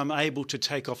less I'm able to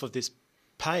take off of this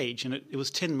page, and it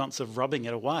was 10 months of rubbing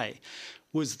it away,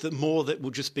 was the more that will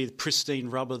just be the pristine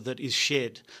rubber that is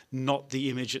shed, not the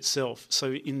image itself.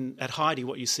 So at Heide,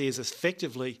 what you see is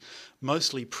effectively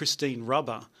mostly pristine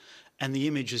rubber, and the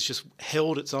image has just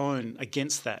held its own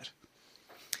against that.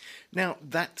 Now,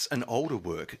 that's an older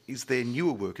work. Is there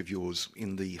newer work of yours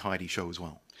in the Heide show as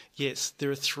well? Yes,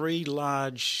 there are 3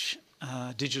 large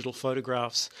digital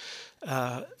photographs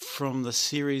from the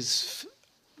series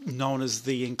known as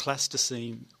the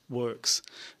Enclasticine works.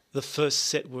 The first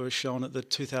set were shown at the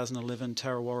 2011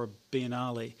 Tarawara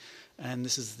Biennale, and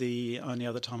this is the only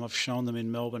other time I've shown them in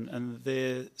Melbourne. And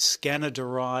they're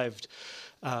scanner-derived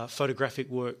photographic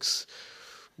works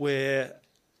where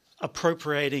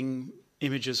appropriating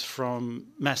images from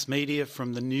mass media,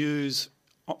 from the news,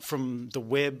 from the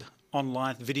web,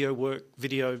 online,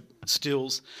 video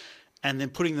stills, and then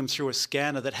putting them through a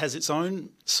scanner that has its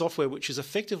own software, which is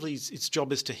effectively, its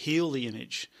job is to heal the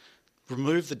image,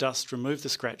 remove the dust, remove the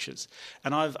scratches.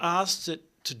 And I've asked it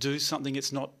to do something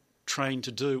it's not trained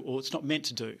to do, or it's not meant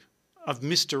to do. I've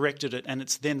misdirected it, and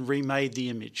it's then remade the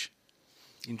image.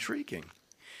 Intriguing.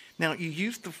 Now, you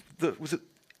used was it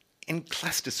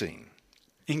Enclasticine?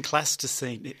 In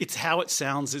Plasticine. It's how it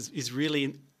sounds is really,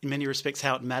 in many respects,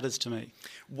 how it matters to me.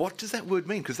 What does that word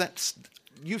mean? Because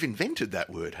you've invented that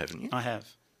word, haven't you? I have.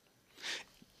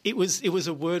 It was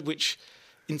a word which,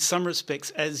 in some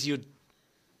respects,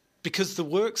 because the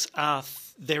works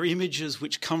they're images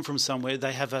which come from somewhere.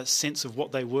 They have a sense of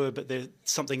what they were, but they're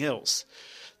something else.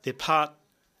 They're part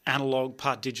analogue,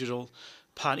 part digital,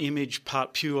 part image,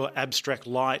 part pure abstract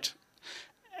light,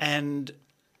 and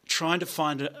trying to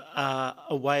find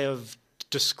a way of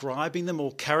describing them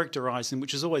or characterising them,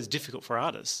 which is always difficult for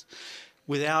artists,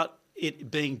 without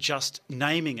it being just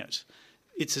naming it.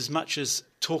 It's as much as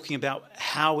talking about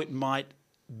how it might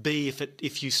be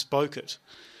if you spoke it.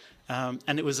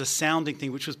 And it was a sounding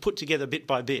thing which was put together bit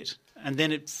by bit, and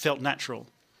then it felt natural.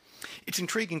 It's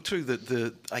intriguing too that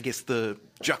the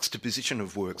juxtaposition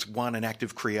of works, one an act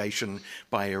of creation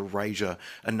by erasure,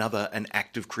 another an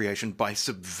act of creation by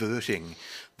subverting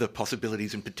the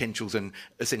possibilities and potentials and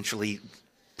essentially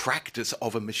practice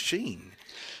of a machine.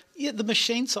 Yeah, the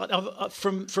machine side,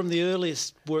 from the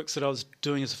earliest works that I was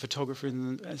doing as a photographer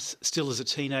and still as a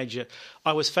teenager,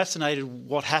 I was fascinated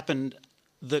what happened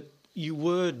that you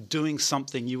were doing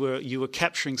something, you were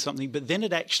capturing something, but then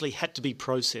it actually had to be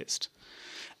processed.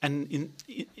 And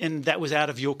that was out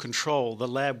of your control. The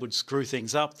lab would screw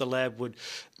things up. The lab would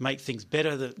make things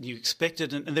better than you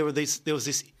expected. And there was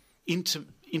this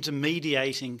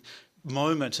intermediating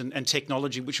moment and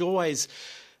technology which always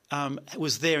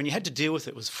was there, and you had to deal with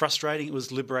it. It was frustrating. It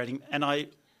was liberating. And I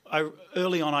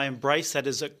early on I embraced that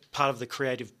as a part of the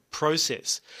creative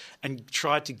process and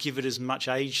tried to give it as much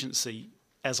agency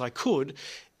as I could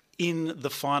in the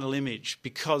final image,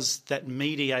 because that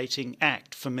mediating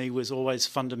act for me was always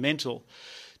fundamental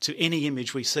to any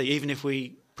image we see, even if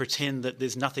we pretend that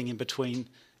there's nothing in between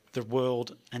the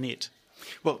world and it.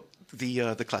 Well,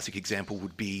 the classic example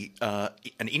would be an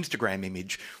Instagram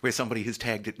image where somebody has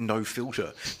tagged it no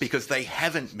filter because they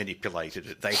haven't manipulated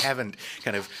it. They haven't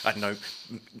kind of,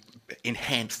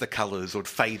 enhanced the colours or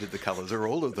faded the colours or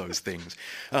all of those things,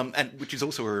 and which is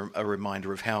also a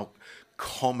reminder of how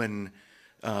common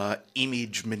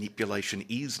image manipulation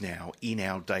is now in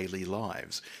our daily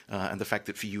lives, and the fact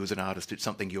that for you as an artist it's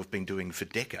something you've been doing for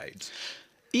decades.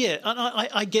 Yeah, and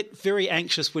I get very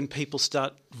anxious when people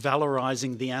start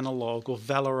valorising the analogue or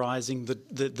valorising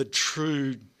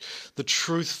the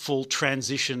truthful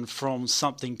transition from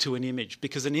something to an image,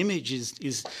 because an image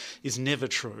is never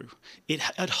true.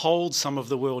 It holds some of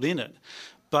the world in it,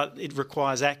 but it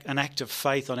requires an act of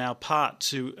faith on our part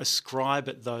to ascribe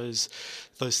it those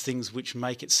things which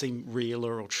make it seem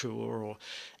realer or truer.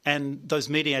 And those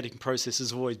mediating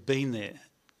processes have always been there.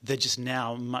 They're just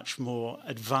now much more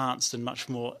advanced and much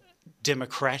more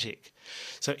democratic.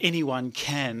 So anyone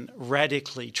can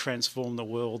radically transform the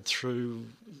world through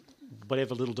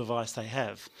whatever little device they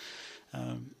have.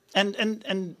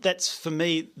 And that's, for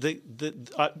me,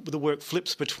 the work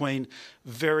flips between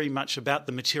very much about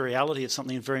the materiality of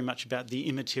something and very much about the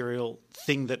immaterial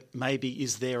thing that maybe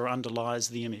is there or underlies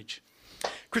the image.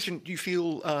 Christian, do you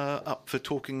feel up for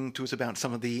talking to us about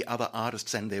some of the other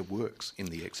artists and their works in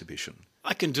the exhibition?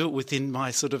 I can do it within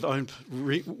my sort of own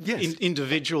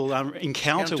individual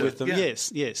encounter with them. Yeah.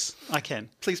 Yes, I can.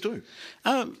 Please do.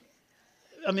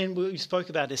 We spoke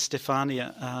about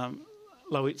Estefania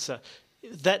Loitza.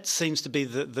 That seems to be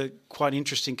the quite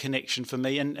interesting connection for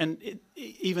me. And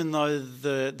even though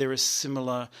there are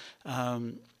similar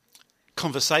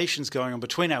conversations going on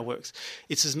between our works,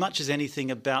 it's as much as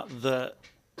anything about the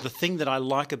thing that I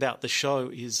like about the show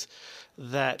is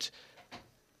that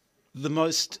the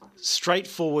most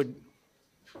straightforward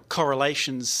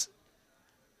correlations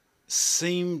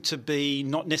seem to be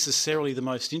not necessarily the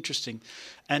most interesting.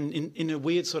 And in a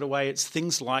weird sort of way, it's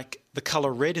things like the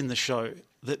colour red in the show,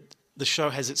 that the show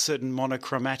has its certain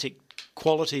monochromatic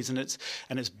qualities and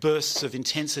its bursts of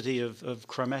intensity of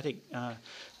chromatic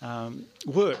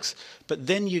works. But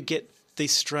then you get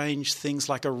these strange things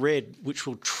like a red, which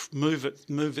will move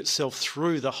itself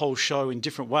through the whole show in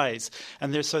different ways,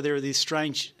 and there are these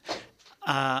strange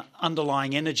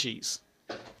underlying energies.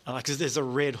 Like there's a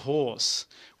red horse,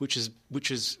 which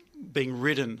is being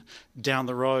ridden down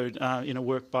the road in a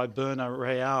work by Berna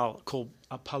Real called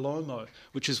Palomo,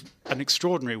 which is an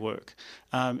extraordinary work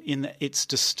in its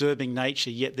disturbing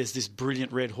nature, yet there's this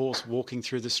brilliant red horse walking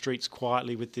through the streets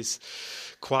quietly with this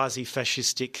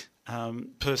quasi-fascistic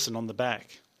person on the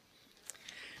back.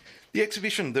 The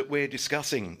exhibition that we're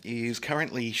discussing is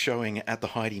currently showing at the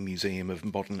Heide Museum of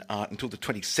Modern Art until the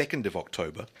 22nd of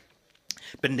October.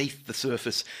 Beneath the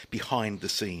Surface, Behind the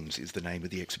Scenes is the name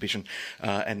of the exhibition,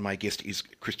 and my guest is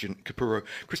Christian Capurro.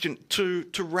 Christian, to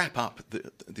wrap up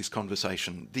this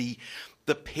conversation, the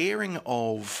pairing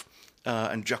of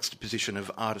and juxtaposition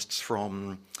of artists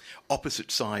from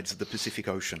opposite sides of the Pacific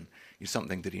Ocean is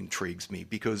something that intrigues me,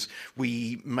 because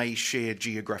we may share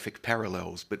geographic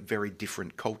parallels but very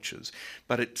different cultures.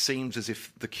 But it seems as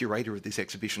if the curator of this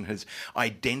exhibition has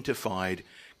identified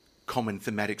common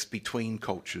thematics between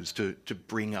cultures to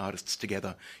bring artists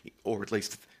together, or at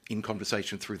least in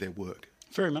conversation through their work.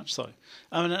 Very much so.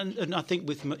 And I think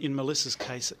in Melissa's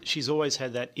case, she's always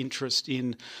had that interest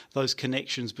in those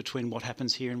connections between what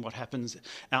happens here and what happens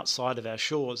outside of our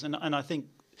shores. And I think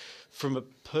from a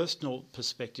personal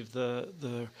perspective,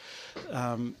 the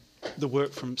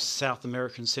work from South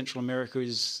America and Central America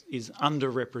is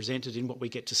underrepresented in what we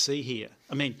get to see here.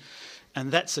 I mean, and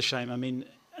that's a shame. I mean,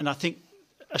 and I think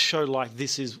a show like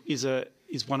this is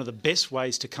one of the best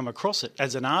ways to come across it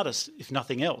as an artist, if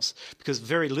nothing else, because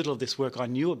very little of this work I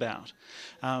knew about.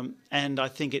 And I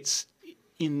think it's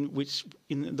in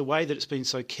the way that it's been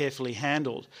so carefully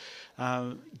handled,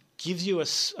 gives you a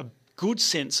good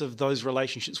sense of those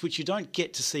relationships, which you don't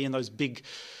get to see in those big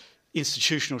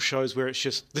institutional shows where it's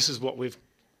just, this is what we've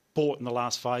bought in the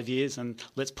last 5 years and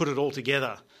let's put it all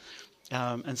together.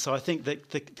 And so I think that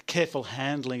the careful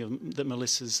handling that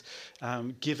Melissa's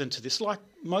given to this, like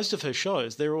most of her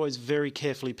shows, they're always very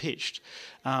carefully pitched.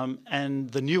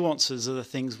 And the nuances are the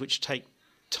things which take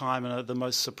time and are the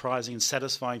most surprising and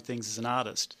satisfying things as an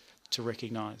artist to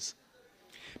recognise.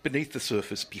 Beneath the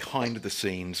Surface, Behind the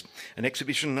Scenes, an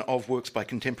exhibition of works by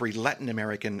contemporary Latin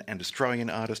American and Australian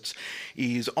artists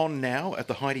is on now at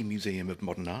the Heide Museum of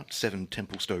Modern Art, 7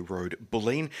 Templestowe Road,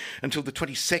 Bulleen, until the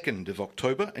 22nd of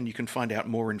October, and you can find out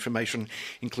more information,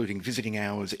 including visiting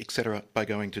hours, etc., by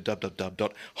going to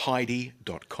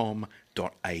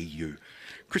www.heide.com.au.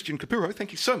 Christian Capurro,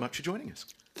 thank you so much for joining us.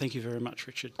 Thank you very much,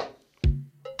 Richard.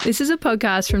 This is a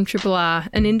podcast from Triple R,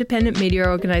 an independent media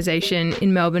organisation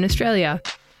in Melbourne, Australia.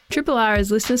 Triple R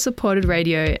is listener-supported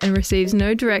radio and receives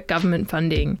no direct government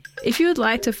funding. If you would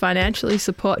like to financially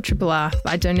support Triple R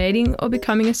by donating or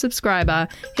becoming a subscriber,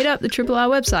 hit up the Triple R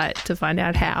website to find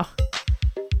out how.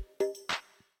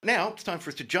 Now it's time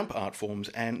for us to jump art forms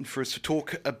and for us to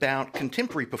talk about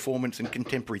contemporary performance and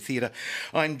contemporary theatre.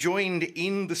 I'm joined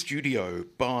in the studio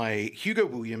by Hugo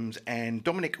Williams and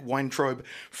Dominic Weintraub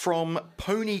from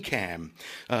Ponycam,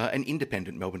 an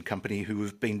independent Melbourne company who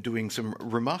have been doing some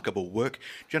remarkable work.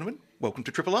 Gentlemen, welcome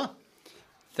to Triple R.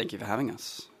 Thank you for having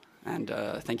us. And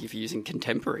thank you for using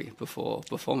contemporary before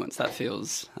performance. That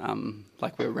feels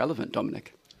like we're relevant,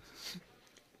 Dominic.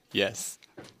 Yes.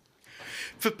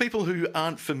 For people who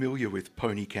aren't familiar with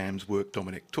Ponycam's work,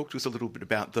 Dominic, talk to us a little bit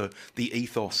about the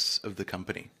ethos of the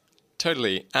company.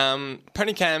 Totally.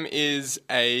 Ponycam is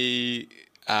a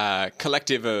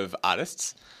collective of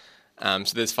artists. So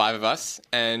there's 5 of us,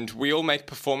 and we all make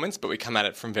performance, but we come at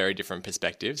it from very different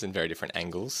perspectives and very different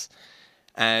angles.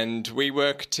 And we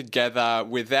work together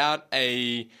without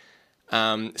a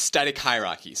static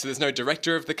hierarchy. So there's no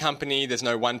director of the company. There's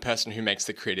no one person who makes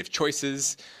the creative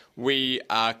choices. We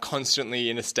are constantly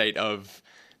in a state of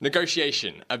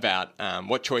negotiation about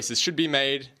what choices should be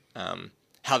made,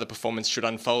 how the performance should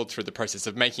unfold through the process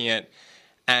of making it,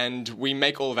 and we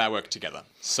make all of our work together.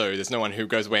 So there's no one who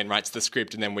goes away and writes the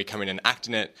script and then we come in and act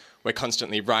in it. We're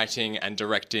constantly writing and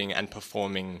directing and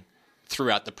performing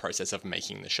throughout the process of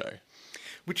making the show.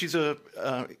 Which is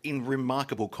in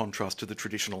remarkable contrast to the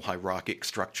traditional hierarchic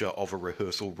structure of a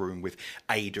rehearsal room with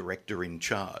a director in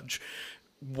charge.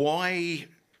 Why,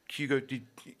 Hugo, did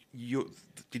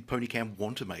Ponycam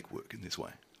want to make work in this way?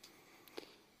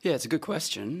 Yeah, it's a good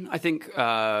question. I think,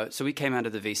 so we came out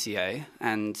of the VCA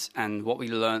and what we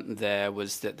learnt there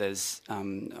was that there's,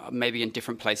 maybe in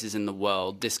different places in the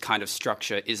world, this kind of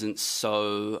structure isn't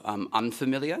so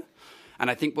unfamiliar. And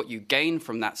I think what you gain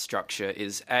from that structure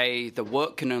is, A, the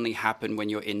work can only happen when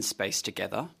you're in space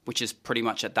together, which is pretty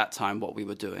much at that time what we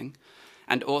were doing.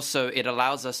 And also it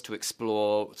allows us to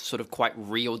explore sort of quite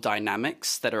real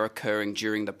dynamics that are occurring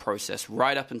during the process,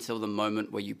 right up until the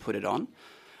moment where you put it on.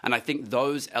 And I think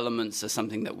those elements are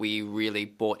something that we really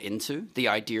bought into, the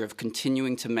idea of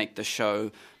continuing to make the show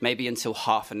maybe until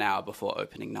half an hour before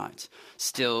opening night,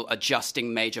 still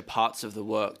adjusting major parts of the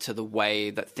work to the way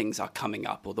that things are coming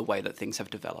up or the way that things have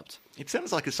developed. It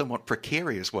sounds like a somewhat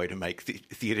precarious way to make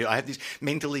theatre. I have this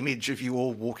mental image of you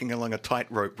all walking along a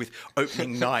tightrope with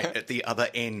opening night at the other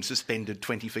end, suspended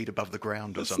 20 feet above the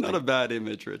ground or something. It's not a bad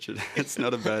image, Richard. It's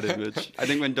not a bad image. I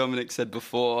think when Dominic said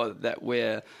before that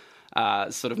we're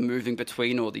sort of moving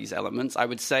between all these elements, I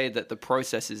would say that the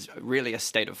process is really a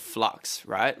state of flux,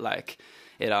 right? Like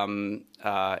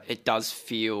it does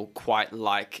feel quite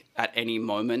like at any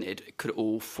moment it could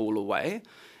all fall away.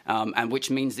 and which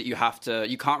means that you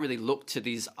can't really look to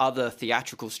these other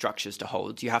theatrical structures to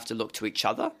hold. You have to look to each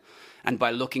other. And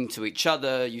by looking to each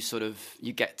other,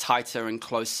 you get tighter and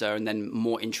closer, and then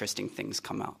more interesting things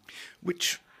come out.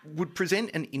 Which would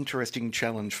present an interesting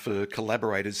challenge for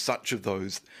collaborators such of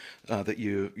those that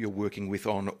you're working with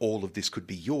on All of This Could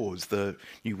Be Yours, the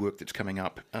new work that's coming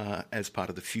up as part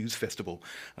of the Fuse Festival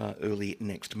early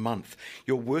next month.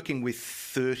 You're working with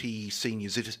 30 senior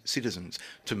citizens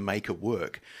to make a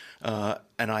work,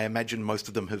 and I imagine most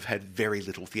of them have had very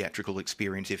little theatrical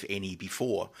experience, if any,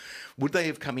 before. Would they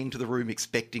have come into the room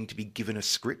expecting to be given a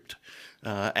script?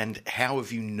 And how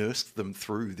have you nursed them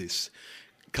through this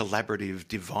collaborative,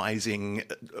 devising,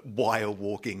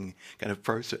 wire-walking kind of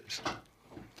process?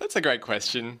 That's a great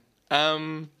question.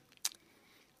 I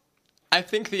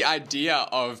think the idea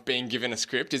of being given a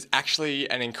script is actually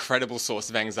an incredible source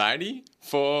of anxiety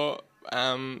for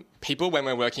people when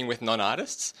we're working with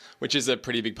non-artists, which is a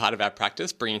pretty big part of our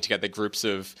practice, bringing together groups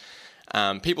of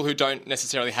people who don't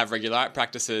necessarily have regular art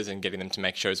practices and getting them to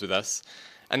make shows with us.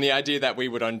 And the idea that we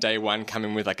would on day one come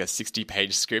in with like a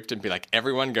 60-page script and be like,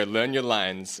 everyone go learn your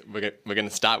lines, we're going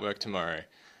to start work tomorrow,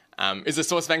 is a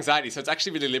source of anxiety. So it's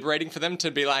actually really liberating for them to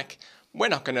be like, we're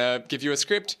not going to give you a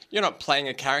script, you're not playing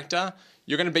a character,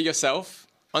 you're going to be yourself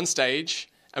on stage,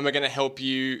 and we're going to help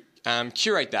you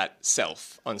curate that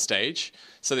self on stage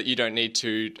so that you don't need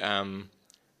to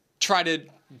try to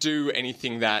do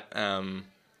anything that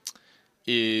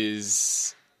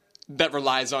that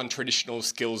relies on traditional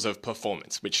skills of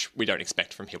performance, which we don't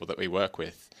expect from people that we work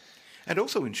with. And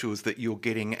also ensures that you're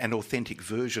getting an authentic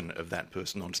version of that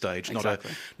person on stage,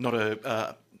 Exactly.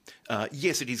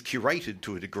 Yes, it is curated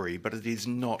to a degree, but it is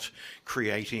not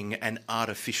creating an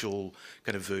artificial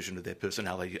kind of version of their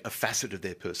personality, a facet of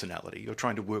their personality. You're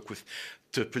trying to work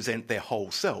to present their whole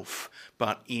self,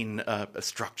 but in a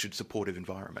structured, supportive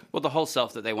environment. Well, the whole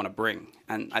self that they want to bring.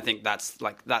 And I think that's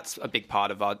a big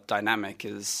part of our dynamic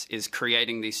is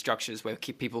creating these structures where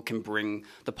people can bring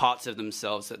the parts of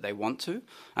themselves that they want to.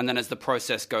 And then as the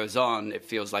process goes on, it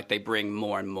feels like they bring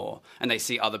more and more. And they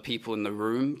see other people in the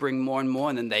room bring more and more,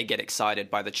 and then they get excited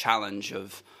by the challenge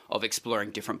of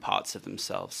exploring different parts of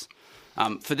themselves.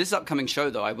 For this upcoming show,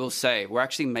 though, I will say we're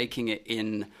actually making it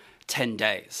in 10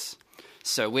 days.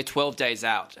 So we're 12 days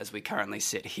out as we currently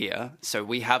sit here. So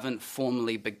we haven't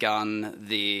formally begun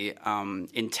the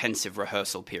intensive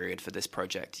rehearsal period for this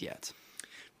project yet.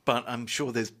 But I'm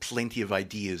sure there's plenty of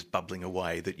ideas bubbling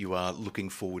away that you are looking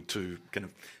forward to, kind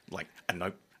of like, I don't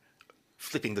know,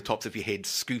 flipping the tops of your head,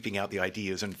 scooping out the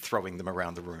ideas and throwing them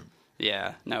around the room.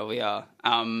 Yeah, no, we are.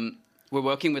 We're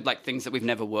working with like things that we've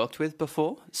never worked with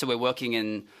before. So we're working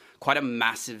in quite a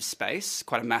massive space,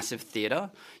 quite a massive theatre.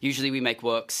 Usually we make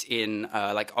works in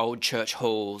like old church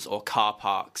halls or car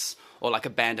parks or like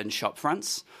abandoned shop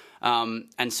fronts.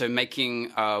 And so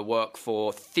making work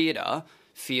for theatre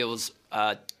feels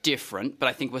different, but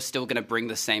I think we're still going to bring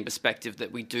the same perspective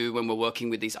that we do when we're working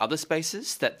with these other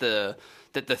spaces, that the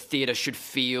theatre should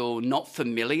feel not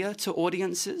familiar to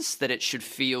audiences, that it should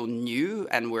feel new,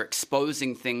 and we're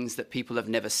exposing things that people have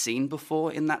never seen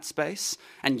before in that space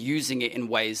and using it in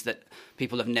ways that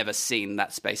people have never seen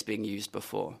that space being used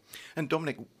before. And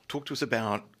Dominic, talk to us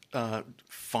about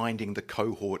finding the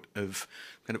cohort of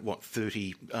kind of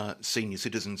 30 senior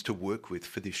citizens to work with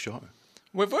for this show.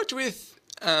 We've worked with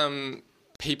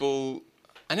people,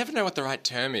 I never know what the right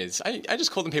term is. I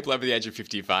just call them people over the age of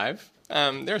 55.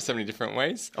 There are so many different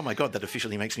ways. Oh my God, that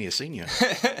officially makes me a senior.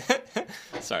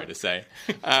 Sorry to say.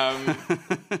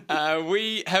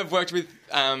 We have worked with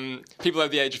people over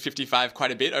the age of 55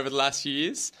 quite a bit over the last few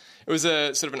years. It was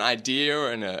a sort of an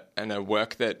idea and a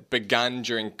work that begun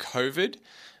during COVID.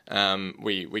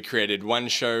 We created one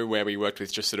show where we worked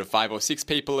with just sort of 5 or 6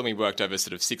 people, and we worked over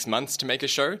sort of 6 months to make a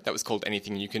show that was called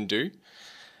Anything You Can Do.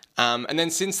 And then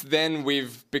since then,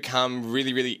 we've become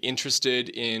really, really interested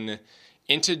in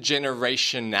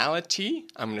intergenerationality.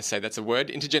 I'm going to say that's a word,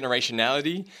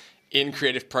 intergenerationality in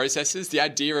creative processes. The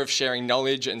idea of sharing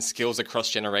knowledge and skills across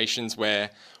generations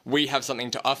where we have something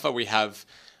to offer. We have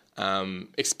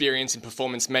experience in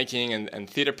performance making and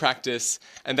theatre practice,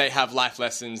 and they have life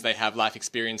lessons, they have life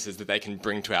experiences that they can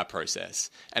bring to our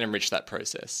process and enrich that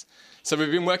process. So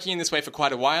we've been working in this way for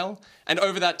quite a while, and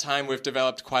over that time we've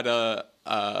developed quite a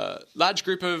large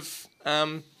group of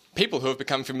people who have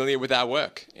become familiar with our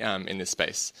work in this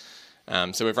space.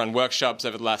 So we've run workshops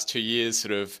over the last 2 years,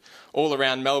 sort of all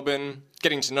around Melbourne,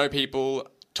 getting to know people,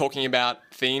 talking about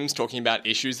themes, talking about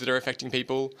issues that are affecting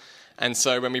people. And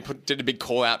so when we did a big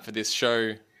call out for this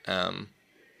show,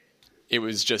 it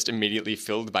was just immediately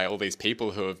filled by all these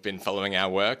people who have been following our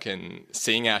work and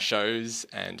seeing our shows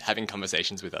and having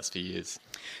conversations with us for years.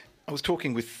 I was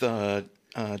talking with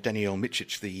Danielle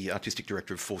Micich, the artistic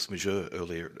director of Force Majeure,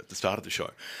 earlier at the start of the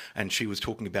show, and she was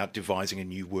talking about devising a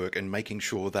new work and making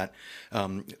sure that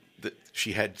that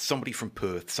she had somebody from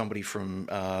Perth, somebody from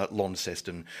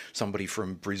Launceston, somebody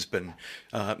from Brisbane,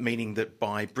 meaning that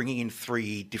by bringing in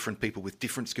 3 different people with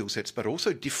different skill sets, but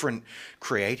also different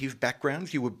creative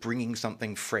backgrounds, you were bringing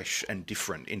something fresh and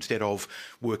different instead of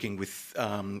working with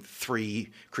 3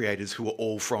 creators who are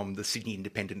all from the Sydney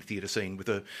independent theatre scene with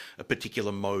a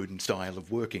particular mode and style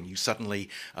of working. You suddenly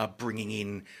are bringing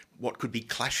in what could be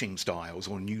clashing styles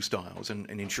or new styles and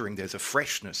ensuring there's a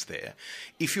freshness there.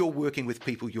 If you're working with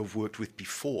people you've worked with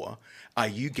before, are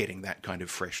you getting that kind of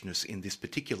freshness in this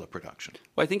particular production?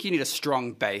 Well, I think you need a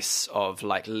strong base of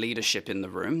leadership in the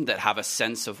room that have a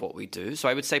sense of what we do. So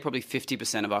I would say probably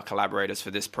 50% of our collaborators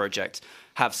for this project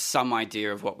have some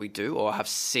idea of what we do or have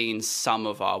seen some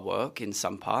of our work in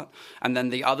some part. And then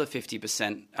the other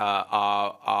 50%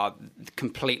 are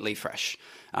completely fresh.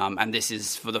 And this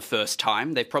is for the first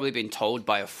time. They've probably been told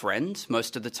by a friend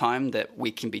most of the time that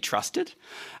we can be trusted.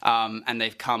 And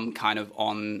they've come kind of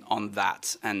on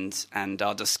that and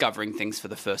are discovering things for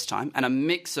the first time. And a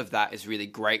mix of that is really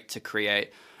great to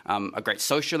create a great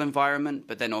social environment,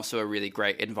 but then also a really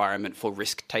great environment for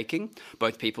risk-taking,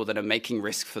 both people that are making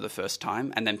risk for the first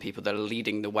time and then people that are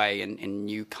leading the way in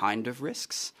new kind of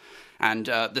risks. And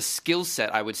the skill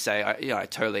set, I would say, I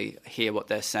totally hear what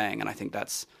they're saying, and I think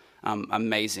that's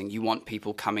amazing. You want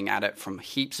people coming at it from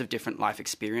heaps of different life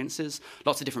experiences,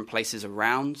 lots of different places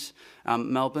around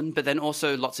Melbourne, but then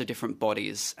also lots of different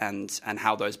bodies and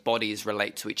how those bodies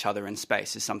relate to each other in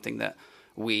space is something that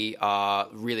we are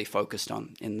really focused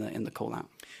on in the call out.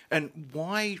 And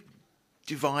why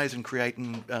devise and create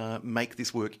and make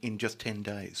this work in just 10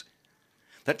 days?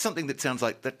 That's something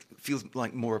that feels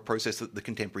like more a process that the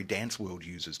contemporary dance world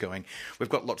uses, going, we've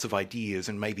got lots of ideas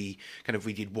and maybe kind of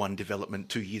we did one development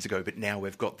 2 years ago, but now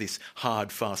we've got this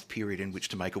hard, fast period in which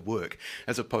to make a work,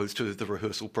 as opposed to the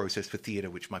rehearsal process for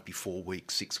theatre, which might be 4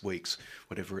 weeks, 6 weeks,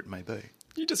 whatever it may be.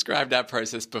 You described our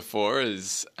process before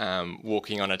as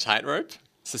walking on a tightrope,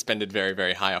 suspended very,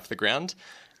 very high off the ground.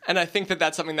 And I think that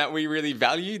that's something that we really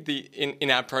value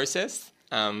in our process.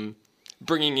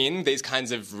 Bringing in these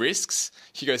kinds of risks.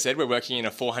 Hugo said we're working in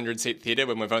a 400-seat theatre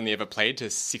when we've only ever played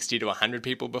to 60 to 100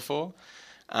 people before.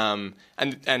 And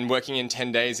working in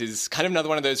 10 days is kind of another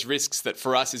one of those risks that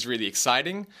for us is really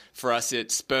exciting. For us,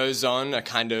 it spurs on a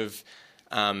kind of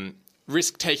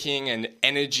risk-taking and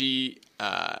energy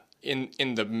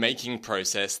in the making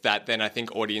process that then I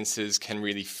think audiences can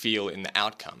really feel in the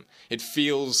outcome. It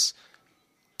feels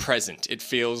present. It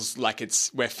feels like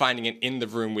we're finding it in the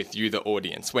room with you, the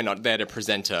audience. We're not there to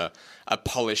present a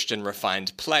polished and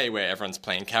refined play where everyone's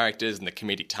playing characters and the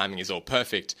comedic timing is all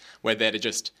perfect. We're there to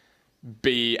just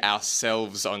be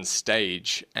ourselves on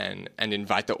stage and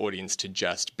invite the audience to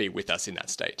just be with us in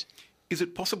that state. Is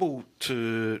it possible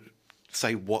to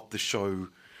say what the show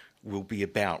will be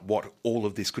about, what all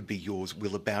of this could be yours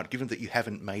will about, given that you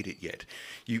haven't made it yet?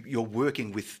 You're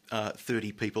working with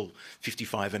 30 people,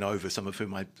 55 and over, some of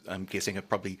whom I'm guessing are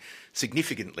probably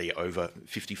significantly over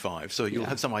 55. So you'll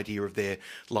have some idea of their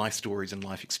life stories and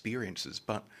life experiences.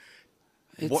 But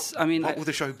what will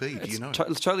the show be? Do you know?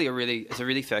 It's totally a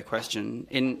really fair question.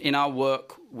 In our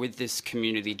work with this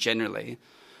community generally,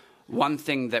 one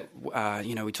thing that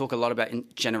we talk a lot about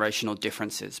generational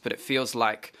differences, but it feels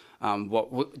like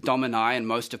what Dom and I and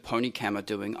most of PonyCam are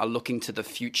doing are looking to the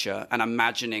future and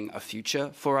imagining a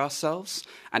future for ourselves,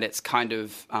 and it's kind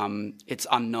of it's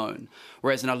unknown.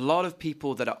 Whereas in a lot of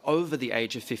people that are over the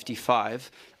age of 55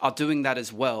 are doing that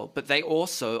as well, but they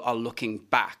also are looking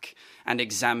back and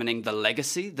examining the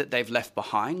legacy that they've left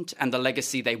behind and the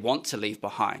legacy they want to leave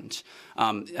behind.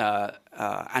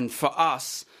 And for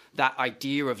us, that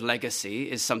idea of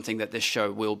legacy is something that this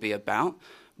show will be about.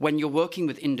 When you're working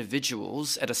with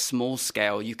individuals at a small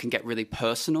scale, you can get really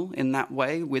personal in that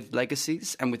way with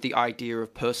legacies and with the idea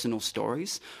of personal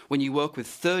stories. When you work with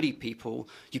 30 people,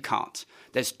 you can't.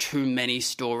 There's too many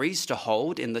stories to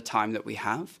hold in the time that we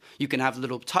have. You can have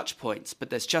little touch points, but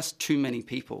there's just too many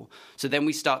people. So then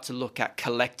we start to look at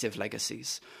collective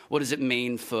legacies. What does it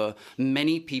mean for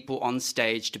many people on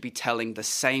stage to be telling the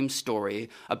same story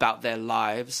about their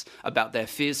lives, about their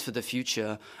fears for the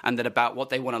future, and then about what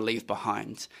they want to leave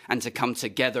behind, and to come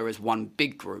together as one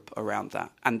big group around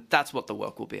that? And that's what the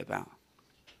work will be about.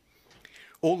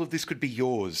 All of This Could Be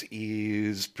Yours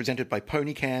is presented by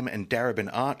Ponycam and Darebin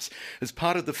Arts as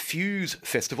part of the Fuse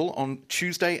Festival on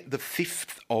Tuesday, the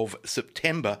 5th of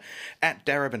September at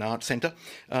Darebin Arts Centre.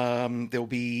 There'll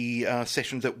be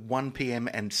sessions at 1 p.m.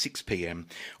 and 6 p.m.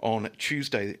 on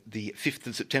Tuesday, the 5th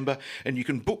of September. And you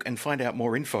can book and find out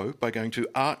more info by going to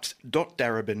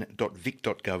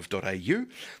arts.darebin.vic.gov.au.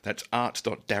 That's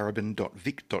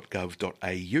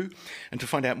arts.darebin.vic.gov.au. And to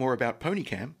find out more about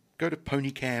Ponycam, go to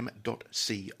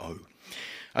ponycam.co.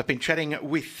 I've been chatting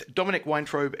with Dominic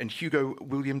Weintraub and Hugo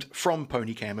Williams from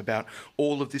Ponycam about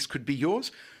All of This Could Be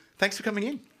Yours. Thanks for coming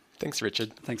in. Thanks,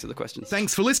 Richard. Thanks for the questions.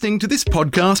 Thanks for listening to this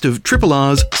podcast of Triple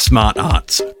R's Smart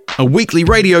Arts, a weekly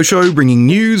radio show bringing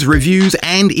news, reviews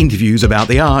and interviews about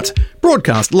the arts,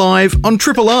 broadcast live on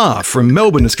Triple R from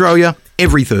Melbourne, Australia,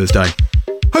 every Thursday.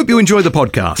 Hope you enjoy the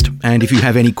podcast, and if you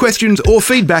have any questions or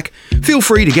feedback, feel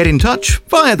free to get in touch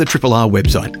via the Triple R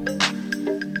website.